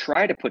 they would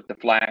try to put the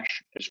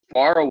flash as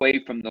far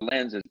away from the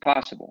lens as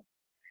possible.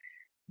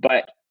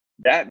 But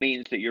that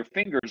means that your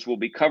fingers will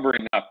be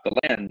covering up the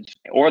lens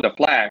or the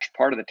flash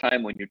part of the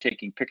time when you're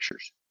taking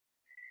pictures.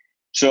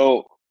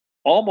 So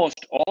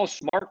almost all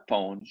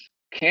smartphones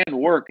can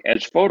work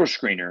as photo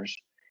screeners.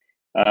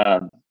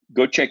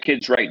 Go Check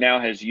Kids right now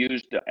has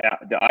used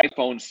the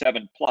iPhone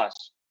 7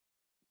 Plus.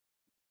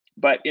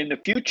 But in the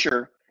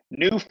future,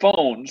 new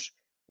phones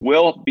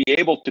will be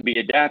able to be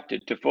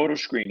adapted to photo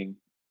screening.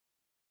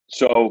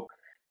 So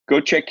Go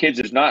Check Kids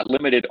is not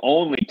limited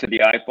only to the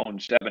iPhone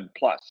 7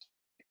 Plus,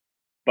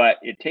 but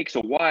it takes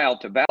a while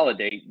to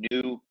validate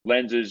new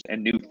lenses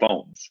and new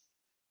phones.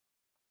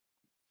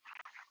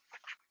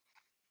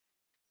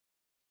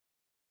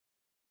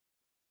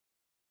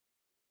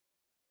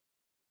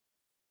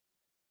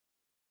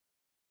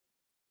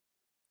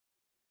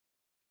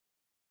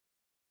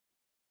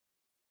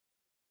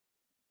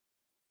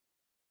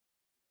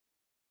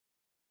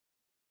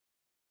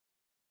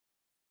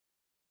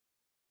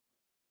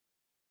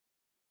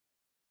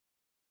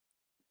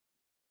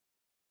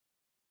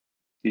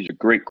 These are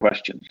great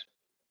questions.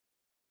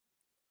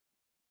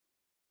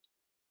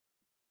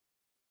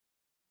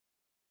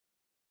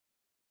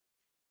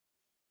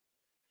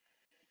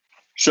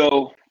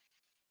 So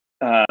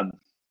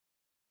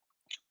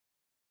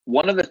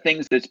one of the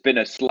things that's been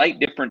a slight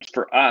difference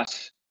for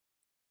us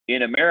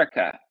in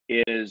America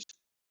is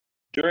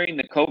during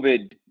the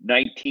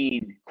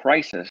COVID-19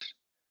 crisis,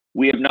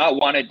 we have not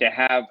wanted to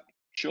have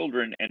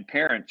children and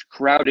parents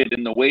crowded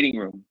in the waiting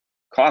room,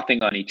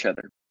 coughing on each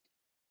other.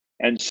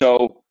 And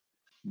so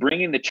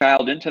bringing the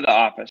child into the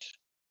office,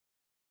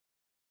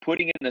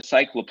 putting in the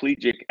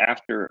cycloplegic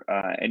after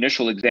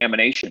initial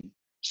examination,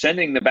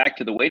 sending them back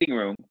to the waiting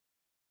room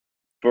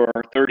for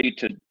 30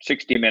 to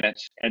 60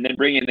 minutes, and then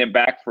bringing them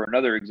back for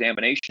another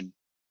examination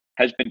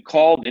has been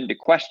called into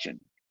question.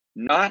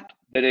 Not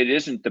that it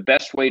isn't the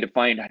best way to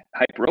find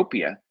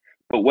hyperopia,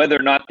 but whether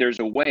or not there's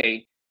a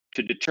way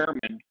to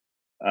determine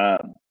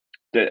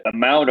the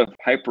amount of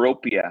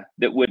hyperopia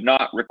that would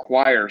not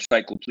require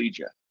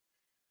cycloplegia.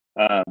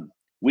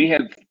 We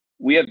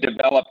have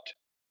developed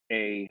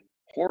a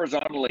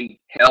horizontally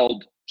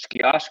held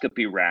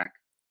skioscopy rack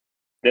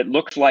that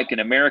looks like an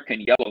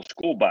American yellow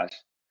school bus,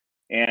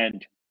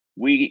 and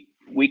we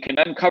can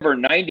uncover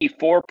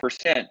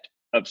 94%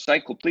 of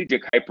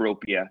cycloplegic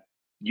hyperopia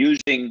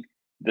using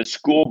the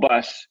school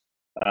bus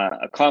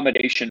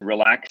accommodation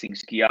relaxing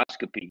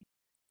skioscopy.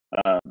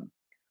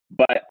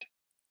 But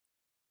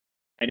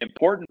an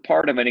important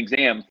part of an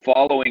exam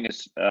following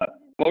a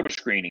photo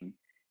screening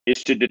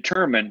is to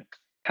determine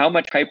how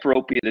much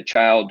hyperopia the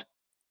child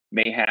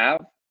may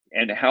have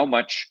and how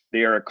much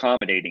they are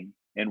accommodating,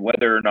 and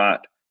whether or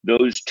not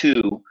those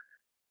two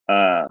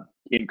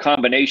in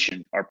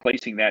combination are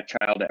placing that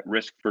child at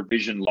risk for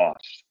vision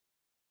loss.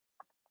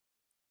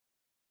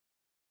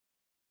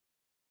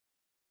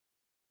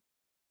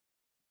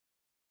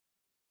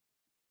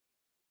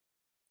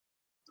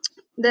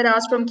 That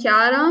asks from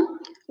Chiara,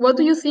 what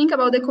do you think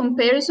about the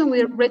comparison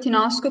with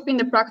retinoscopy in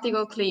the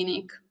practical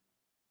clinic?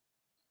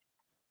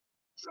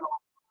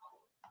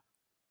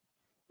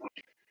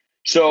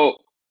 So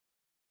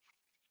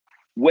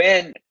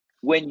when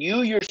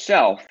you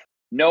yourself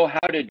know how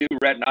to do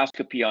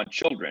retinoscopy on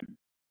children,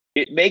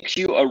 it makes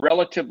you a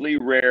relatively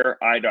rare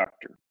eye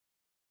doctor.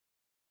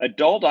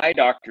 Adult eye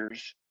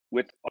doctors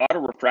with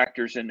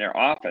autorefractors in their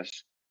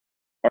office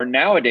are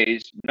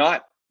nowadays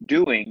not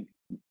doing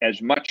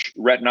as much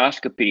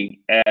retinoscopy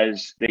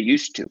as they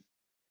used to,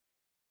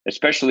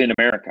 especially in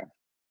America.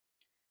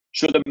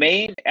 So the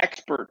main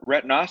expert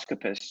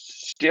retinoscopists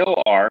still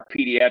are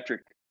pediatric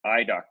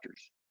eye doctors.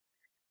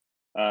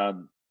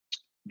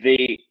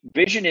 The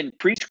Vision in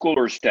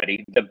Preschoolers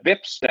study, the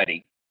VIP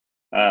study,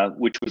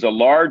 which was a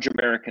large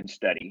American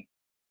study,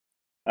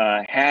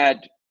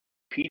 had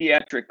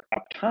pediatric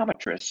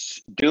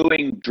optometrists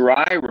doing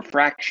dry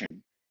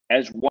refraction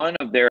as one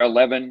of their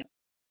 11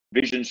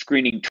 vision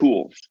screening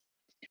tools.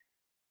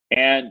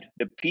 And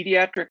the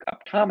pediatric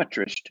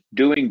optometrist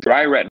doing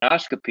dry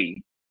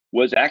retinoscopy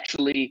was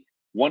actually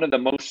one of the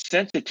most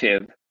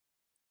sensitive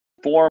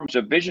forms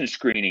of vision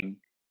screening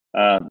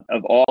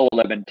of all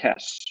 11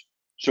 tests.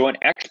 So an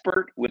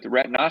expert with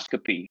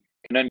retinoscopy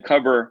can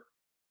uncover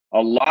a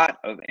lot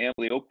of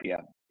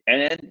amblyopia,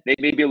 and then they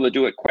may be able to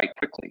do it quite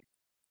quickly.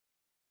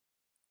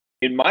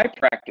 In my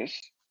practice,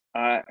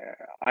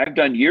 I've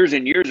done years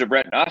and years of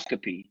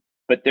retinoscopy,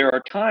 but there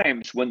are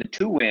times when the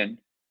 2-in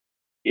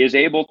is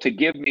able to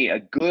give me a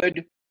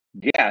good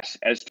guess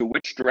as to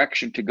which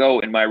direction to go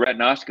in my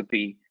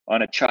retinoscopy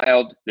on a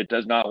child that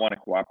does not want to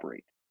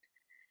cooperate.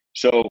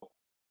 So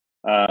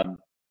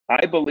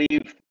I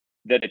believe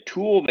that a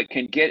tool that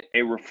can get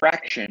a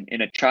refraction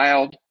in a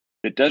child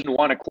that doesn't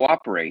want to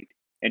cooperate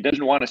and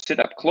doesn't want to sit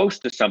up close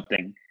to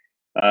something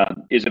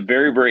is a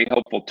very, very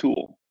helpful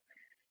tool.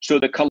 So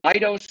the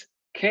Kaleidos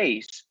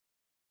case,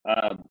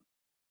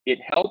 it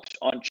helps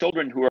on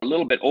children who are a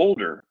little bit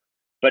older,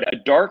 but a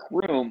dark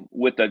room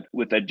with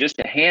just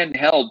a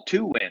handheld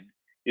 2-in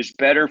is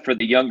better for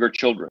the younger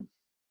children,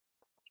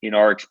 in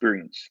our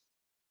experience.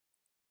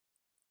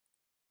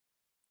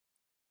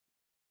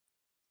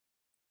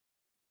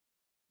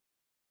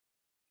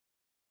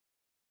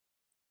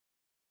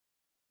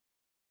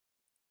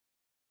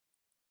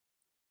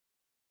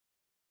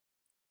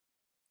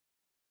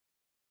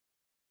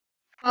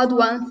 Add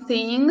one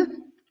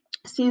thing,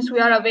 since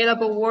we are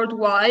available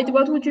worldwide,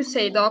 what would you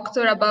say,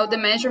 doctor, about the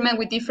measurement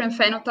with different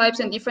phenotypes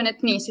and different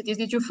ethnicities?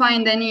 Did you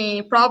find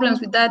any problems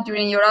with that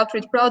during your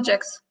outreach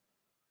projects?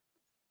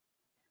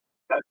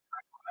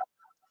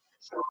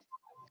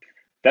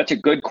 That's a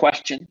good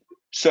question.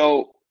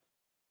 So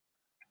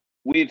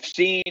we've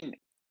seen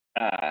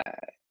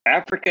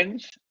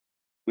Africans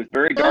with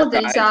very dark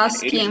eyes,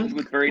 and Asians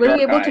with very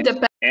dark eyes,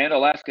 and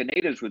Alaska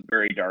Natives with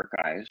very dark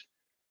eyes,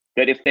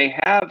 that if they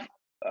have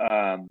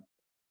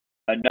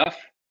enough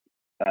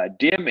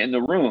dim in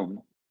the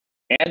room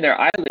and their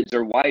eyelids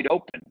are wide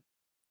open,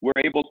 we're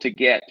able to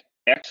get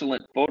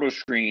excellent photo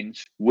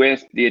screens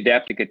with the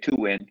Adaptica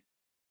 2-in.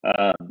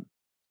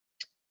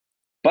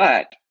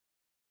 But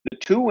the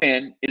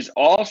 2-in is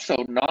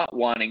also not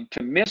wanting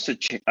to miss a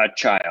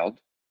child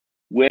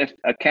with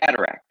a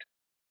cataract.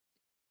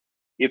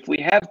 If we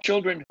have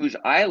children whose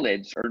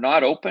eyelids are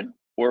not open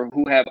or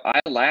who have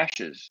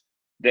eyelashes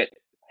that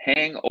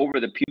hang over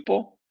the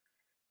pupil,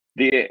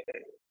 the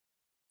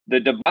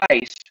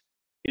device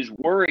is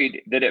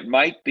worried that it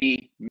might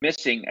be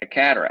missing a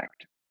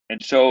cataract.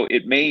 And so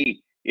it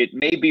may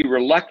be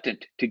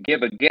reluctant to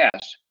give a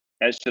guess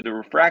as to the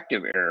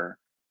refractive error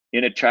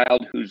in a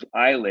child whose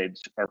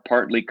eyelids are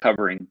partly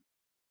covering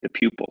the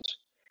pupils.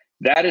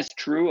 That is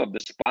true of the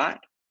spot,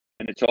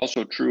 and it's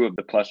also true of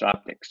the plus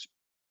optics.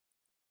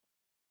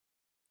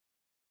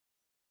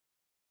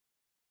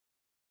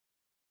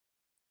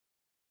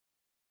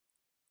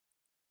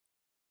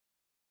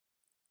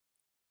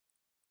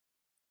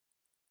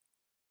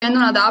 And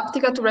on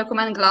Adaptica to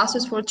recommend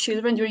glasses for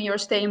children during your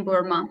stay in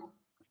Burma?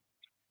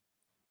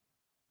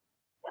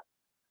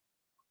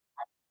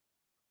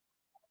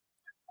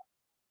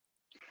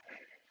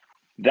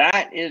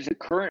 That is a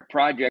current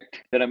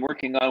project that I'm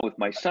working on with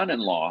my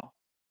son-in-law,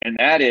 and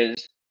that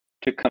is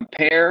to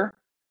compare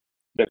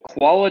the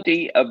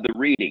quality of the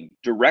reading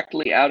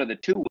directly out of the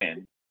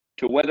 2-in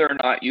to whether or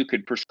not you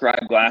could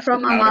prescribe glasses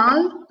From out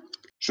Amal. of it.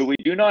 So we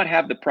do not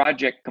have the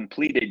project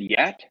completed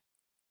yet,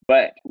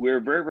 but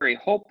we're very, very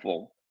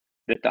hopeful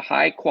that the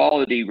high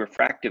quality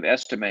refractive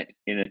estimate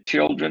in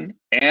children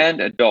and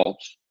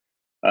adults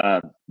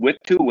with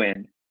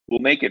 2-in will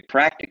make it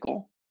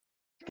practical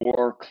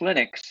for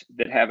clinics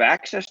that have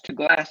access to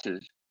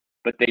glasses,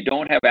 but they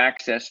don't have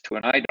access to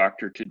an eye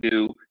doctor to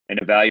do and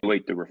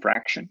evaluate the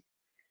refraction.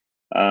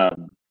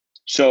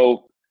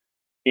 So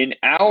in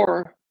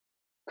our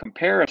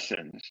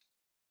comparisons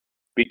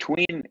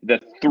between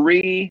the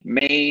 3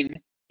 main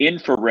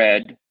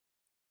infrared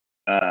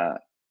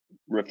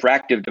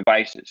refractive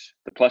devices,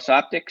 the plus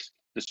optics,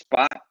 the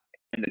spot,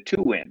 and the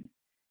 2-in,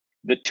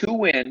 the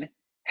 2-in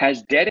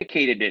has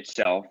dedicated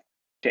itself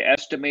to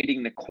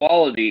estimating the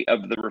quality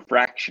of the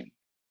refraction,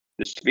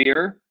 the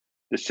sphere,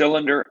 the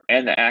cylinder,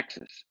 and the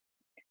axis.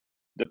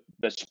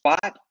 The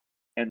spot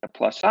and the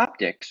plus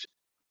optics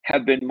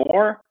have been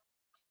more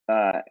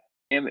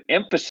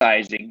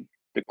emphasizing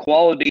the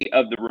quality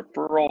of the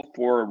referral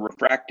for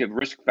refractive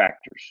risk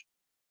factors.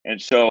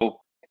 And so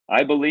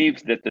I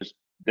believe that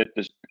the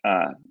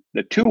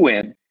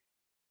 2-in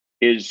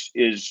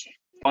is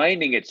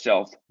finding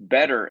itself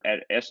better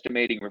at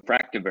estimating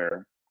refractive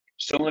error,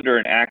 cylinder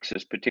and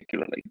axis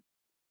particularly.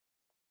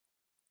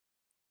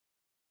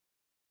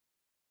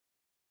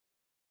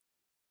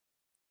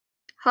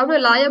 How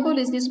reliable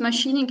is this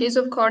machine in case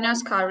of corneal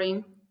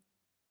scarring?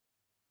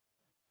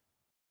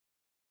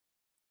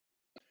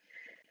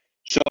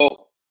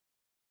 So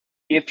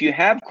if you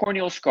have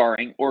corneal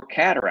scarring or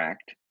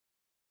cataract,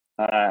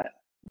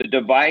 the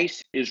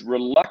device is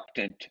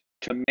reluctant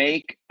to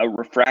make a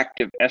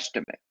refractive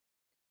estimate.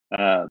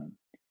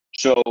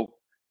 So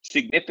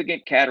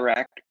significant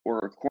cataract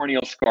or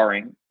corneal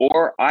scarring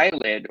or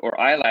eyelid or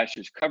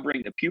eyelashes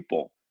covering the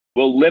pupil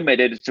will limit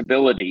its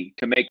ability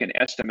to make an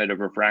estimate of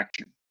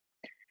refraction.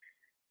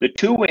 The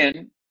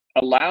 2-in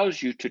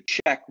allows you to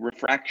check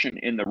refraction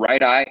in the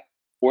right eye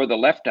or the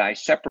left eye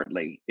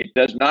separately. It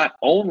does not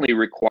only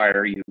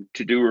require you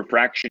to do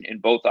refraction in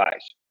both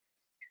eyes.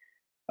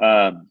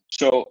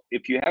 So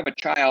if you have a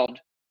child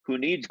who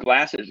needs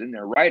glasses in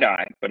their right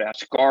eye but a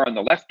scar on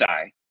the left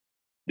eye,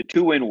 the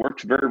 2-in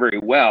works very, very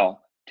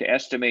well to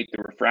estimate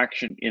the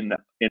refraction in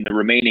the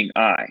remaining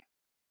eye.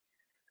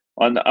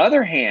 On the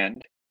other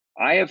hand,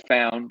 I have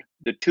found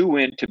the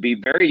 2-in to be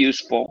very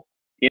useful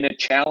in a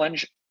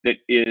challenge that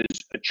is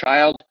a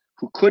child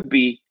who could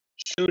be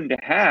soon to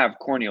have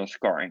corneal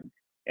scarring,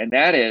 and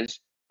that is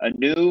a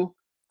new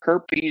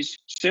herpes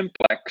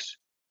simplex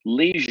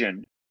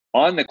lesion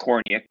on the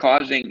cornea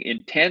causing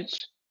intense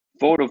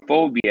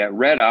photophobia,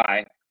 red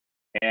eye,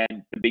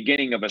 and the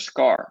beginning of a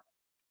scar.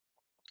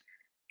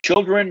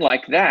 Children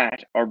like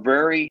that are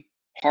very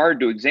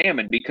hard to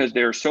examine because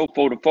they're so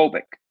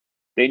photophobic.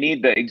 They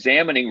need the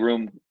examining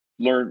room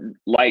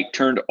light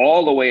turned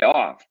all the way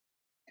off.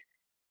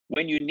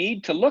 When you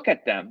need to look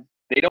at them,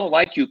 they don't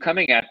like you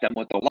coming at them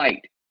with the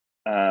light.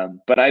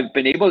 But I've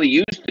been able to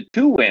use the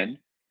 2-in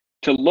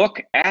to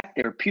look at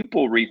their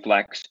pupil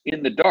reflex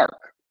in the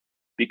dark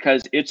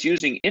because it's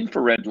using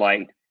infrared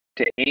light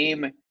to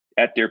aim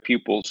at their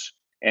pupils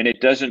and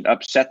it doesn't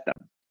upset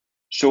them.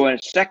 So a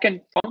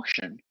second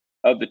function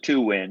of the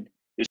 2-in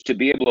is to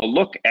be able to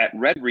look at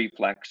red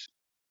reflex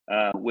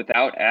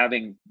without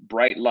having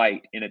bright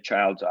light in a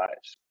child's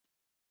eyes.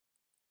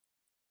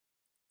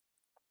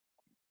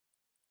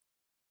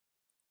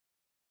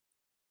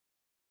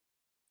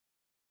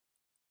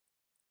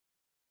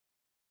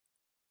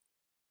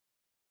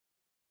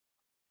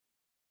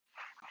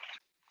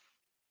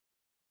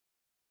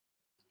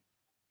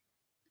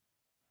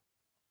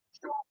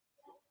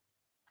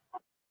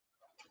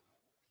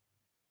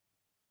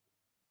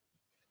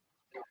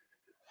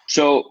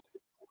 So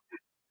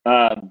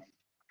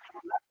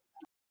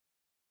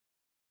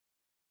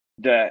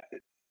the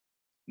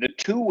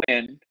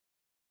 2-win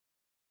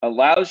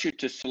allows you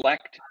to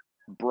select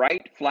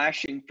bright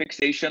flashing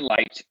fixation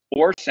lights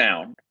or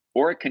sound,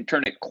 or it can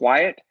turn it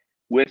quiet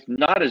with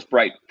not as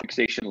bright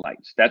fixation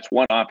lights. That's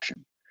one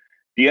option.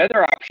 The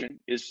other option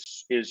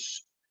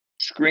is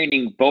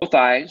screening both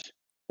eyes,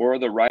 or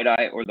the right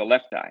eye or the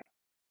left eye.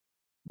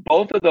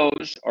 Both of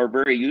those are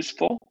very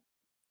useful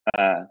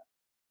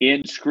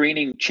in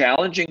screening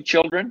challenging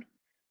children,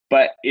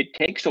 but it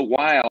takes a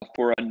while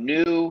for a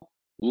new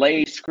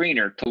lay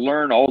screener to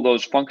learn all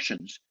those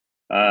functions.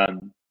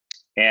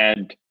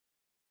 And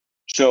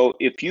so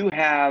if you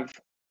have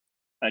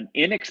an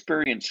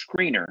inexperienced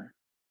screener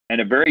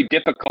and a very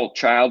difficult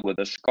child with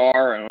a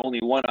scar and only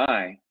one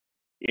eye,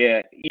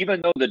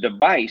 even though the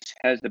device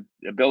has the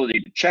ability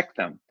to check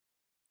them,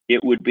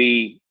 it would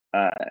be,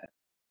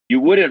 you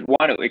wouldn't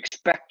want to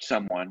expect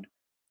someone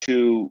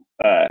to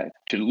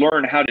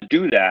learn how to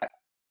do that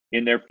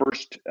in their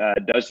first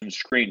dozen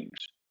screenings.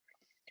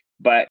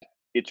 But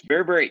it's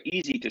very, very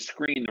easy to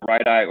screen the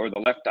right eye or the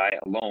left eye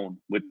alone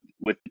with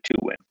the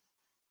 2-win.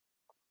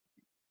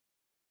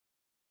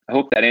 I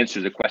hope that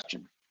answers the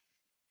question.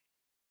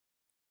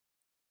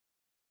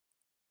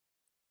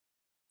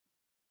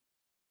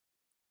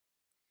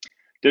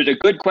 There's a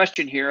good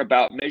question here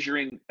about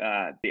measuring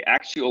the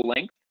axial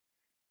length.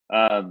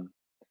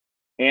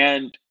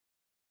 And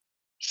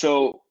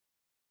so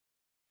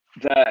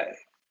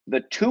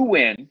the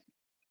 2-win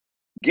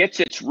gets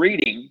its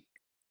reading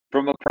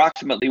from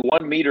approximately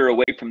 1 meter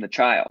away from the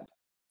child.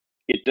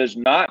 It does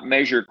not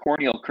measure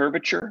corneal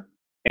curvature,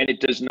 and it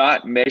does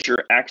not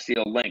measure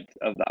axial length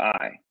of the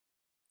eye.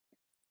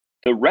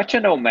 The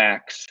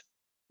Retinomax,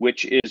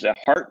 which is a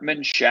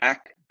Hartmann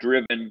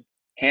Shack-driven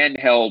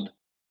handheld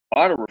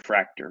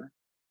autorefractor,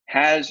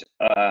 has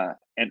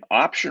an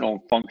optional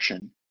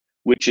function,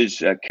 which is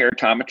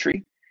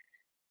keratometry.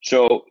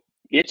 So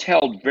it's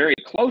held very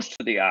close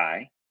to the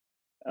eye,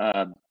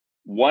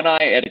 one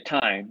eye at a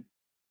time,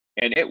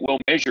 and it will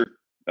measure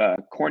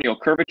corneal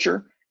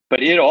curvature,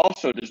 but it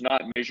also does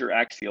not measure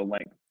axial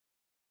length.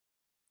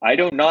 I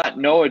do not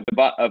know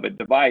of a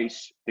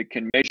device that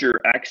can measure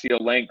axial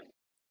length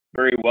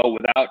very well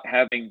without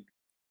having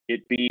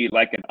it be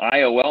like an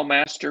IOL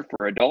master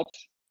for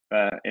adults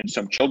and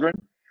some children,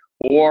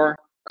 or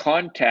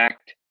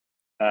contact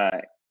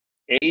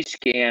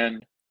A-scan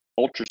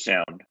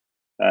ultrasound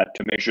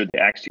to measure the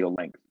axial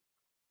length.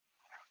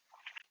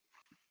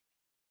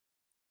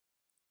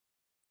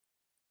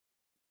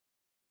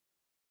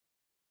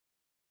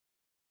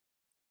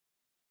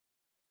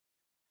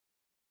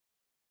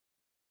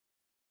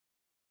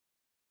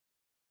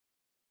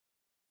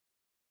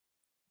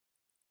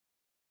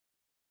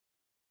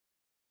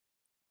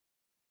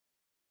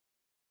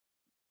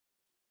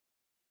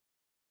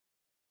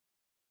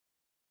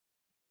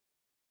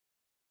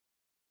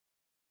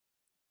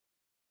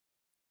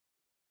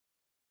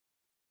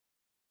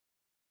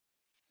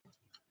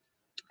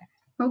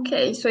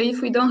 Okay, so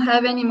if we don't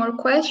have any more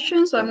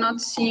questions, I'm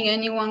not seeing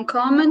anyone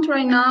comment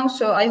right now.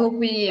 So I hope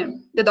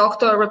the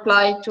doctor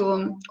replied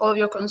to all of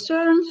your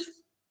concerns.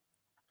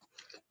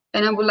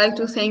 And I would like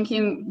to thank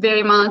him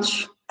very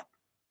much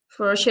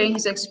for sharing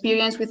his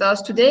experience with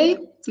us today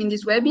in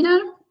this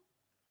webinar.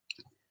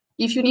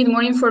 If you need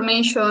more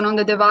information on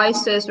the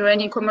devices or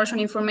any commercial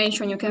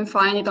information, you can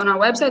find it on our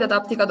website,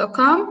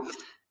 adaptica.com,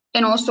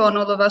 and also on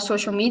all of our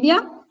social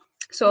media.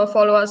 So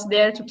follow us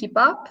there to keep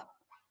up.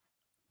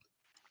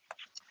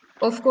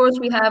 Of course,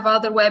 we have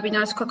other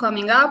webinars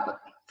coming up.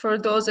 For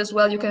those as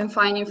well, you can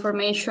find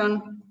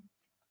information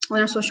on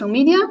our social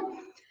media.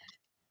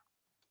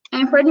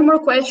 And for any more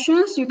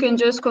questions, you can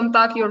just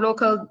contact your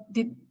local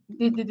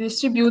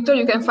distributor.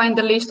 You can find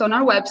the list on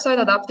our website,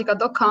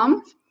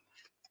 adaptica.com,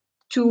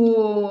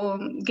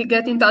 to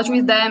get in touch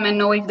with them and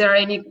know if there are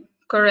any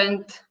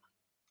current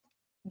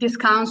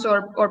discounts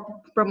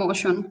or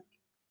promotion.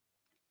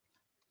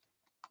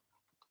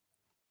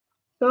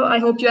 So I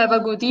hope you have a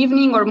good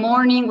evening or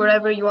morning,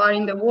 wherever you are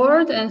in the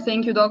world. And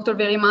thank you, Doctor,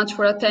 very much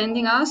for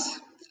attending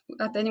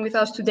with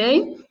us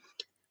today.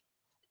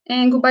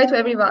 And goodbye to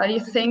everybody.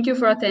 Thank you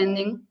for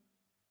attending.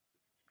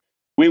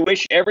 We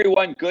wish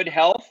everyone good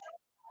health,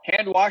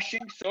 hand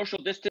washing, social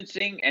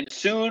distancing, and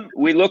soon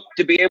we look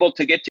to be able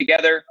to get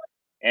together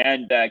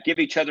and give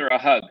each other a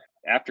hug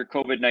after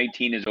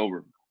COVID-19 is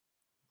over.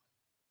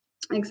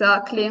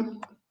 Exactly.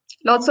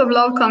 Lots of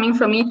love coming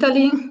from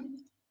Italy.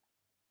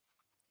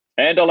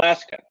 And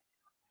Alaska.